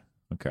 Yeah. Yeah.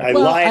 Okay. I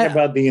Well, lied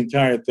about the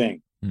entire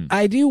thing.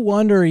 I do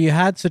wonder, you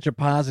had such a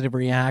positive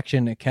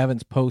reaction to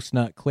Kevin's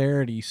post-nut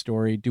clarity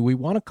story. Do we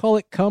want to call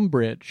it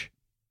Cumbridge?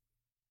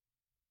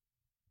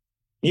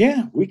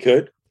 Yeah, we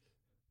could.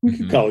 We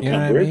could call it You know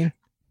what I Cumbridge. mean?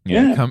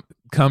 Yeah.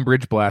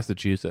 Cumbridge,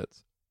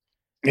 Massachusetts.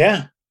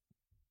 Yeah.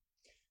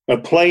 A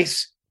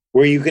place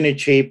where you can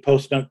achieve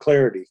post-nut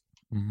clarity.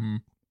 Mm-hmm.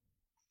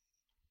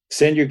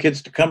 Send your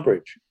kids to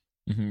Cumbridge.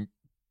 Mm-hmm.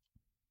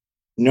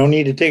 No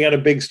need to take out a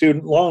big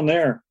student loan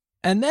there.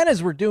 And then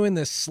as we're doing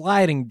this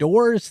sliding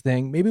doors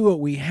thing, maybe what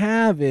we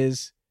have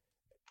is,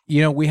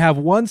 we have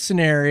one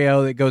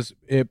scenario that goes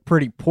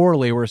pretty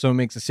poorly where someone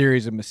makes a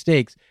series of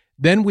mistakes.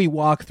 Then we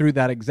walk through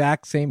that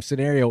exact same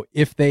scenario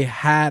if they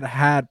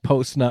had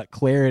post-nut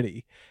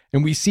clarity.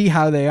 And we see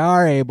how they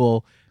are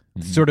able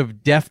to sort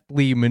of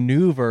deftly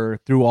maneuver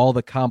through all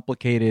the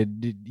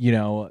complicated,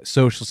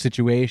 social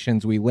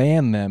situations we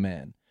land them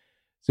in.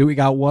 So we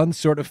got one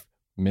sort of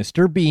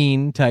Mr.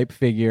 Bean type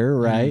figure,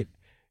 right?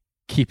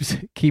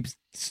 Keeps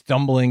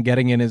stumbling,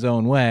 getting in his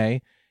own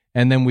way.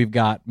 And then we've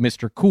got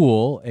Mr.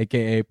 Cool,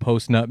 aka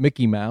post-nut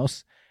Mickey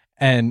Mouse.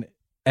 And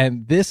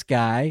this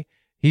guy,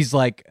 he's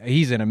in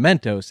a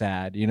Mentos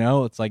ad,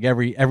 It's like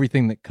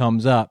everything that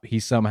comes up,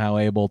 he's somehow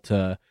able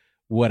to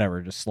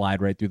just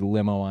slide right through the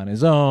limo on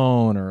his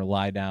own, or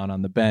lie down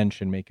on the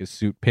bench and make his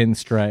suit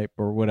pinstripe,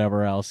 or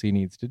whatever else he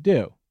needs to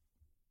do.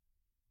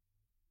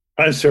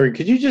 I'm sorry.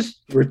 Could you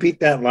just repeat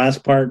that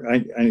last part? I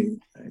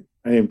didn't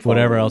follow.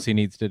 Whatever else he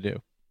needs to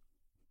do.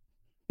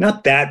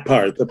 Not that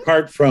part. The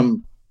part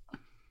from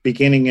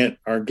beginning at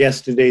our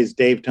guest today is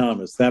Dave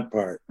Thomas. That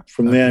part.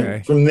 From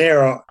that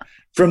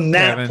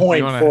Kevin, point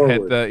you wanna forward.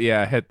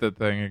 hit the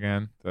thing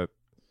again.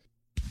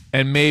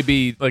 And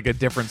maybe like a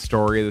different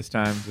story this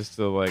time, just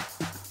to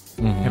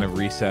kind of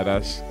reset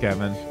us,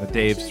 Kevin. The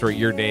Dave story.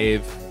 You're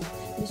Dave.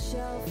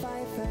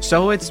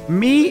 So it's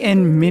me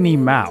and Minnie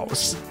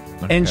Mouse,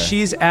 and Okay.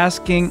 she's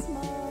asking,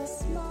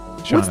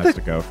 Sean has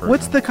to go first.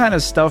 what's the kind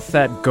of stuff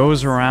that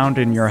goes around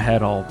in your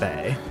head all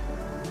day?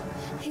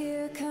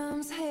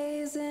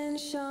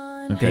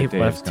 Okay, Dave Dave's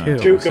left gone. too.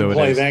 Two So can it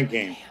play is. that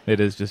game. It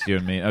is just you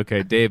and me.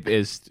 Okay, Dave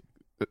is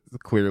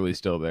clearly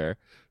still there.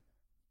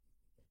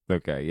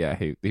 Okay, yeah,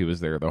 he was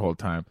there the whole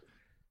time.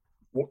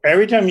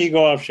 Every time you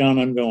go off, Sean,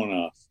 I'm going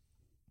off.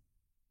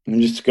 I'm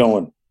just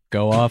going.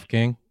 Go off,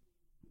 King.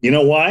 You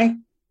know why?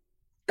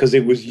 Because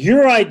it was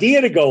your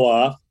idea to go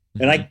off,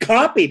 and I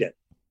copied it.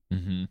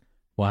 Mm-hmm.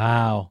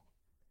 Wow.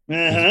 He's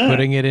Uh-huh.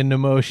 putting it into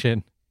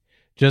motion.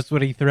 Just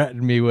what he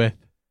threatened me with.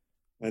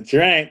 That's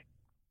right.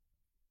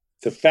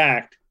 It's a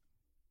fact.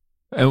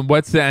 And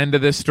what's the end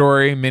of this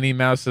story? Minnie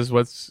Mouse is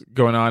what's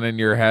going on in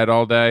your head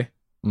all day.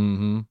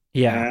 Mm-hmm.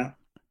 Yeah.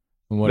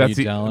 And what are you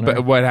telling her?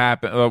 But what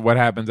happened? What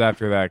happens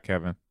after that,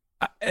 Kevin?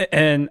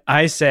 And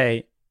I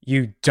say,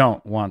 you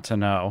don't want to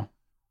know.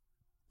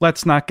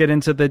 Let's not get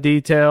into the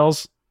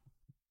details.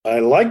 I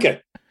like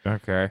it.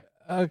 Okay.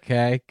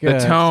 Okay, good.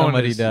 The tone.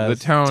 Somebody does.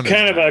 The tone. It's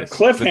kind is of a nice.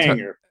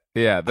 cliffhanger.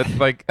 Yeah,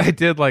 that's I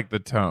did like the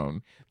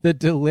tone. The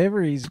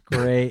delivery's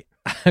great.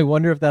 I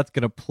wonder if that's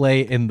going to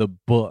play in the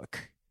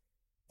book.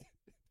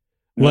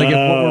 Like, if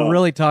what we're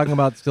really talking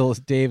about still is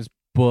Dave's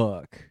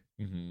book.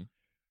 Mm-hmm.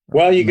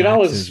 Well, you could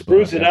always Max's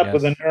spruce book, it I up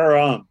with an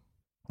guess.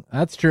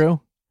 That's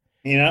true.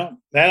 You know,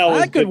 that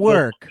always That could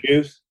work.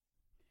 Juice.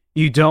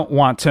 You don't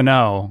want to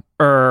know.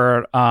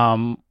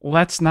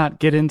 Let's not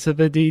get into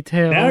the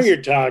details. Now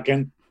you're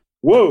talking.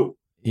 Whoa.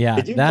 Yeah,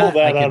 Did you pull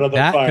that out of the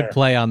that fire? could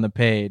play on the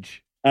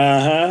page.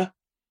 Uh-huh.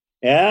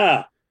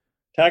 Yeah.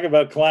 Talk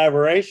about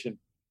collaboration.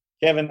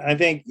 Kevin, I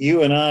think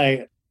you and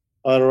I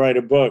ought to write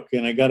a book,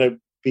 and I got to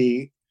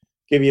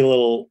give you a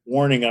little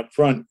warning up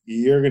front.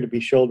 You're going to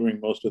be shouldering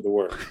most of the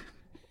work.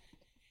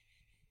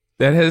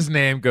 That his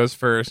name goes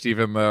first,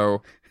 even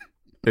though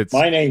it's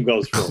My name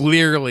goes first.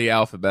 clearly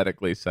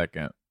alphabetically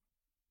second.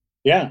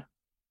 Yeah.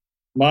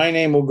 My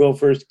name will go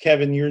first.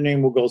 Kevin, your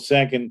name will go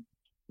second.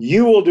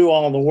 You will do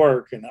all the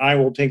work, and I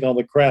will take all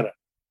the credit.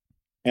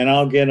 And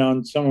I'll get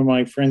on some of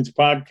my friends'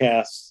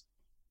 podcasts.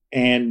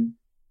 And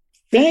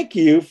thank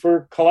you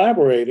for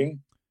collaborating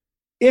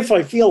if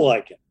I feel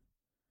like it.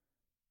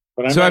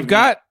 But So I've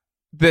got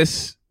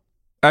this.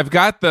 I've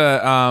got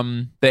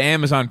the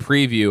Amazon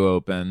preview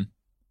open.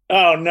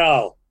 Oh,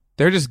 no.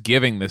 They're just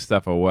giving this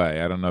stuff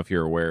away. I don't know if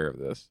you're aware of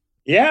this.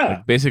 Yeah.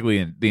 Like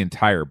basically, the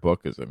entire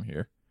book is in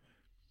here.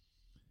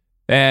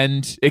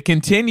 And it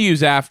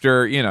continues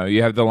after,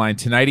 you have the line,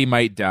 "Tonight he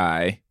might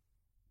die."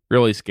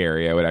 Really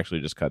scary. I would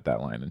actually just cut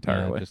that line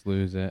entirely. Yeah, just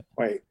lose it.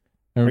 Wait.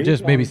 Or Are you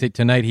just maybe going- say,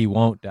 tonight he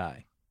won't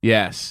die.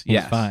 Yes, He's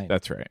yes. fine.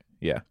 That's right.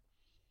 Yeah.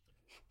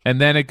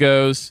 And then it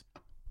goes,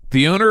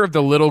 "The owner of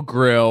the Little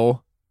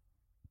Grill,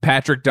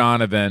 Patrick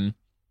Donovan,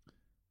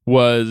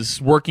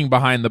 was working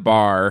behind the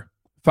bar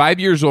 5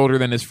 years older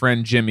than his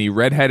friend Jimmy,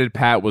 redheaded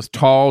Pat was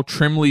tall,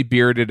 trimly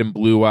bearded, and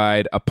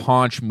blue-eyed, a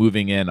paunch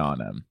moving in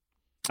on him.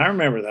 I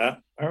remember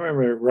that. I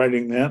remember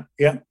writing that.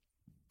 Yeah.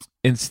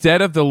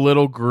 Instead of the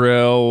little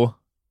grill,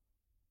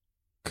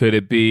 could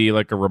it be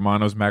like a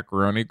Romano's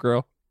Macaroni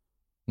Grill?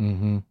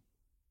 Mm-hmm.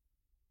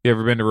 You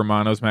ever been to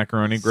Romano's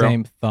Macaroni Grill?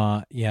 Same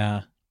thought.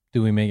 Yeah.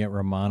 Do we make it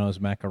Romano's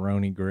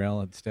Macaroni Grill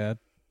instead?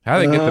 How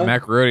do they get the Uh-huh.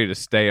 macaroni to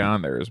stay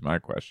on there is my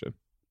question.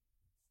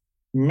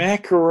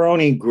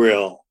 Macaroni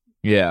Grill.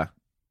 Yeah.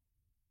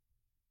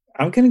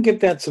 I'm going to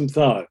give that some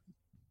thought.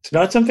 It's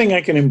not something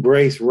I can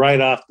embrace right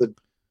off the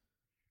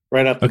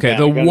Okay, bat.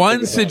 the I gotta one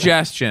think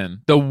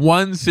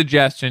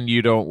suggestion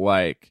you don't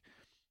like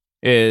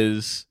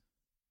is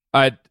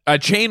a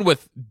chain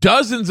with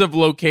dozens of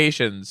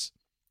locations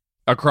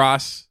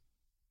across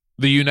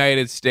the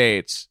United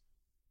States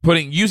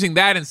using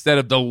that instead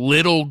of the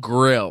little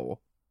grill.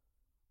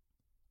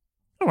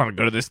 I don't want to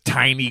go to this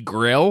tiny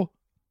grill.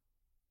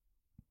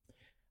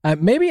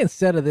 Maybe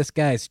instead of this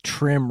guy's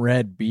trim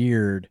red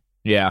beard,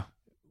 Yeah.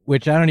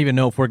 which I don't even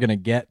know if we're going to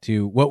get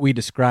to, what we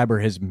describe are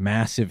his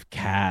massive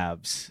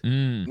calves.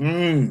 Mm.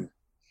 about.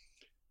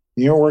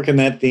 You're working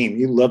that theme.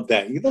 You love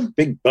that. You love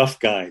big buff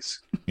guys.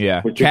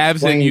 Yeah. Which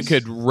Calves that you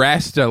explains- could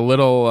rest a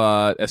little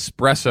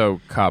espresso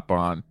cup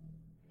on.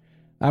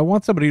 I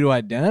want somebody to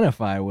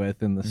identify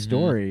with in the Mhm.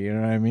 story. You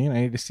know what I mean?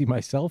 I need to see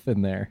myself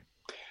in there.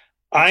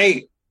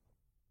 I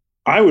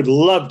would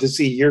love to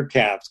see your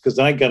calves because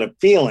I got a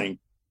feeling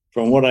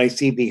from what I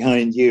see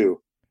behind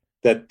you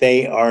that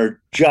they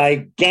are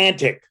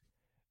gigantic.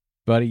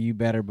 Buddy, you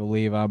better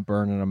believe I'm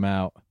burning them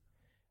out.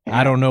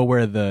 I don't know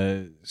where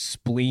the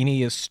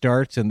splenius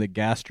starts and the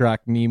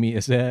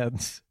gastrocnemius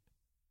ends.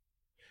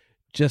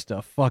 Just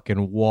a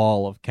fucking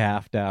wall of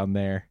calf down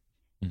there.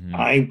 Mhm.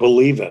 I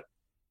believe it.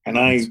 And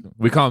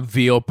We call them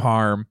veal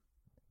parm.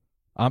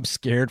 I'm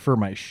scared for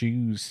my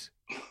shoes.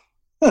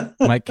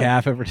 My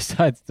calf ever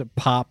decides to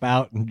pop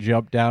out and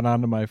jump down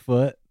onto my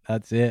foot.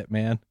 That's it,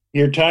 man.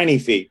 your tiny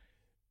feet.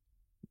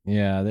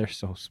 Yeah, they're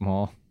so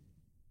small.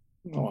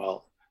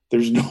 Well,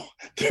 there's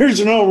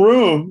no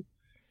room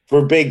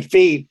for big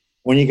feet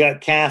when you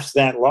got calves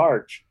that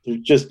large. They're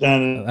just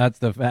not. That's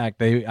the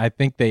fact. I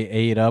think they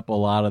ate up a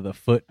lot of the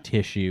foot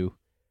tissue.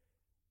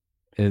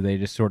 They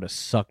just sort of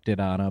sucked it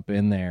on up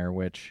in there,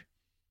 which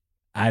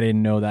I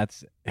didn't know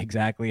that's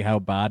exactly how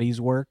bodies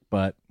work,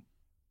 but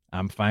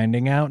I'm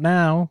finding out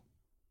now.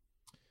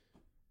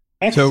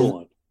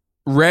 Excellent.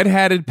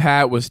 Red-hatted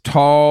Pat was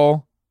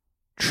tall,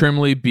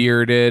 trimly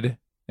bearded,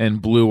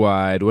 and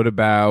blue-eyed. What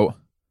about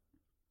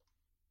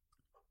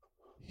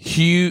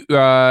huge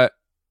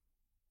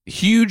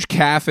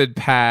calfed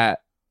Pat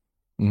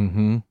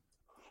Mm-hmm.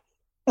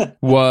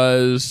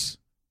 was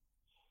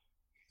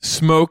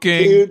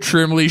smoking, Huge.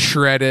 trimly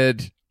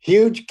shredded.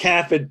 Huge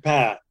calfed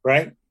Pat,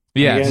 right?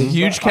 Yes, Again,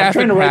 huge I'm trying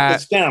calfed to write Pat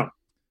this down.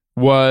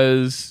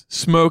 was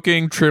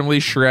smoking, trimly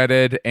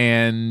shredded,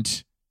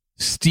 and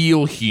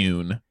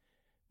steel-hewn.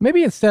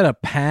 Maybe instead of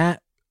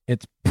Pat,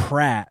 it's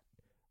Pratt.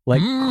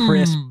 Like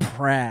Chris Mm.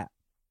 Pratt.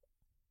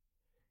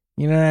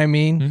 You know what I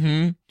mean?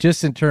 Mm-hmm.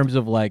 Just in terms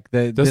of like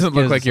the Doesn't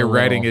look like you're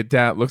writing it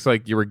down. Looks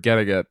like you were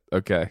getting it.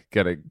 Okay,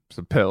 getting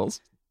some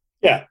pills.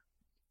 Yeah,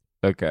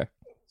 Okay.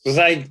 because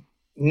I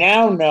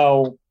now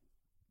know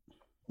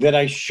that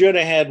I should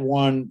have had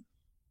one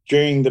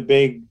during the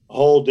big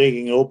hole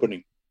digging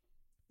opening.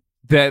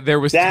 That there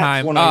was That's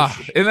time. when I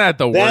sh- Isn't that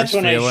the That's worst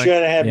when feeling? I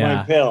should have had Yeah.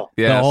 my pill.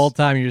 Yes. The whole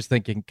time you're just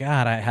thinking,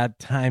 God, I had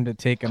time to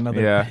take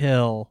another Yeah.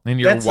 pill. And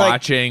you're That's like-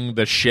 watching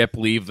the ship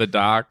leave the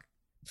dock.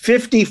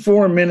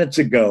 54 minutes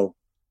ago,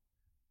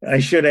 I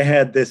should have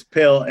had this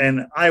pill,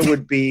 and I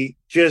would be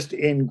just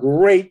in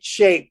great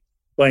shape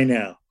by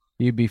now.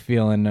 You'd be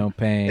feeling no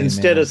pain.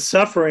 Instead man. of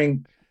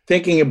suffering,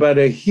 thinking about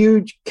a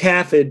huge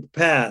calfed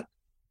Pat.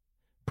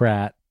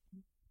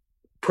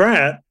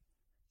 Pratt.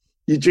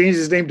 You changed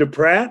his name to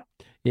Pratt?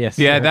 Yes.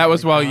 Yeah, sir. that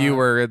was while you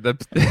were the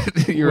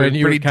you were when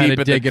you were pretty kind deep of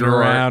in the digging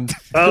drawer. around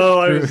Oh,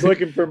 I Through- was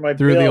looking for my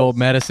through the pills. old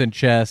medicine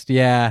chest.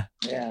 Yeah.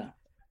 Yeah.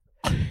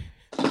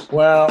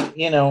 Well,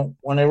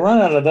 when I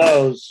run out of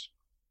those,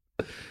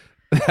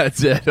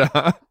 That's it.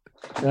 Huh?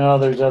 no,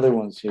 there's other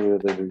ones here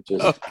that are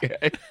just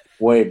Okay.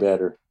 way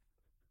better.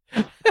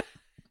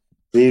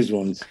 These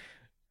ones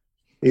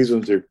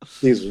are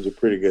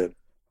pretty good.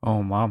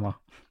 Oh, mama.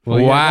 Well,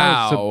 yeah,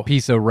 that was Wow. a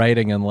piece of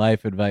writing and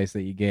life advice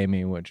that you gave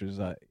me, which was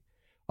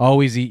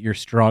always eat your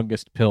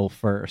strongest pill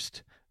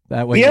first.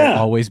 That way Yeah. you'll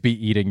always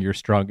be eating your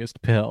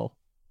strongest pill.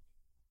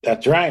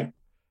 That's right.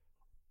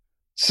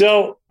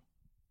 So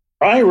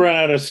I run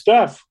out of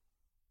stuff.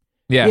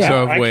 Yeah.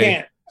 So I if we,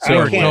 can't. so I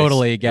we're we're can't,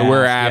 totally gassed,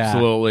 we're yeah.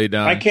 absolutely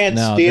done. I can't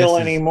No, steal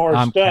this any is- more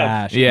I'm stuff.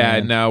 cashed, Yeah,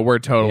 man. no, we're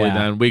totally Yeah.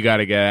 done. We got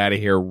to get out of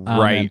here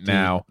right empty.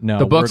 now. No,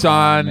 the we're book's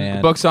gone, on. man.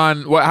 The book's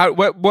on.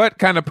 What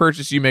kind of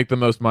purchase you make the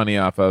most money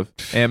off of?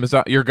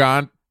 Amazon. You're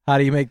gone. How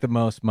do you make the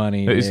most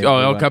money? Oh, Dave?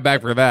 I'll come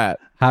back for that.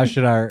 How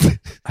should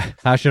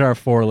our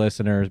 4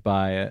 listeners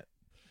buy it?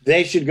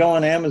 They should go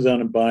on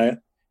Amazon and buy it.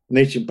 And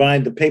they should buy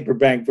the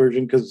paperback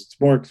version because it's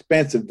more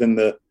expensive than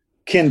the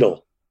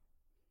Kindle.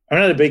 I'm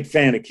not a big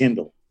fan of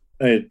Kindle.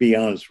 I'd be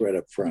honest right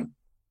up front.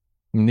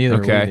 Neither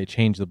Okay. way, they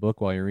change the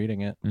book while you're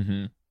reading it.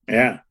 Mm-hmm.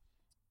 Yeah.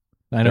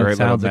 I know They it write little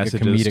sounds like a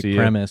messages to comedic you.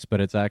 premise,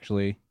 but it's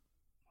actually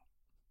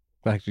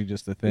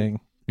just a thing.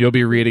 You'll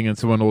be reading and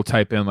someone will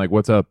type in like,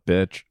 "What's up,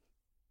 bitch?"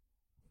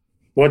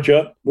 What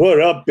up,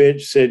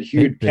 bitch? Said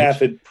Hugh Hey, bitch.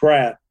 Taffet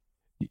Pratt.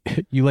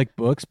 You like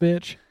books,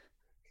 bitch?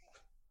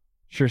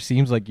 Sure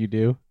seems like you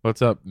do.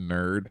 What's up,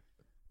 nerd?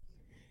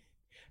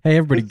 Hey,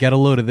 everybody, get a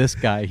load of this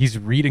guy. He's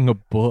reading a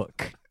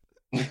book.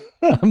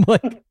 I'm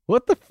like,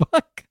 what the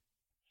fuck?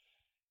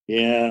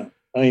 Yeah,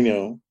 I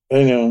know.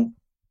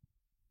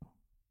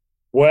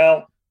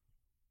 Well,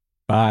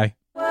 Bye.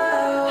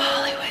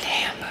 Hollywood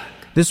Handbook.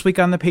 This week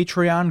on the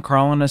Patreon,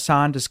 Carl and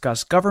Hassan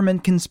discuss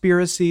government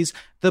conspiracies,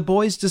 the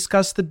boys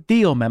discuss the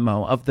deal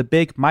memo of the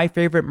big My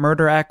Favorite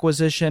Murder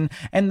acquisition,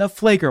 and the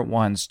flagrant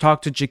ones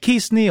talk to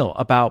Jaquise Neal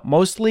about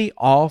mostly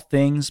all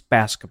things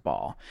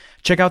basketball.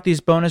 Check out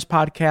these bonus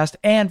podcasts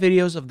and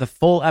videos of the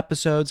full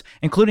episodes,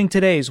 including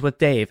today's with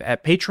Dave,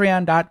 at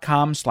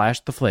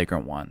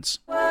patreon.com/theflagrantones.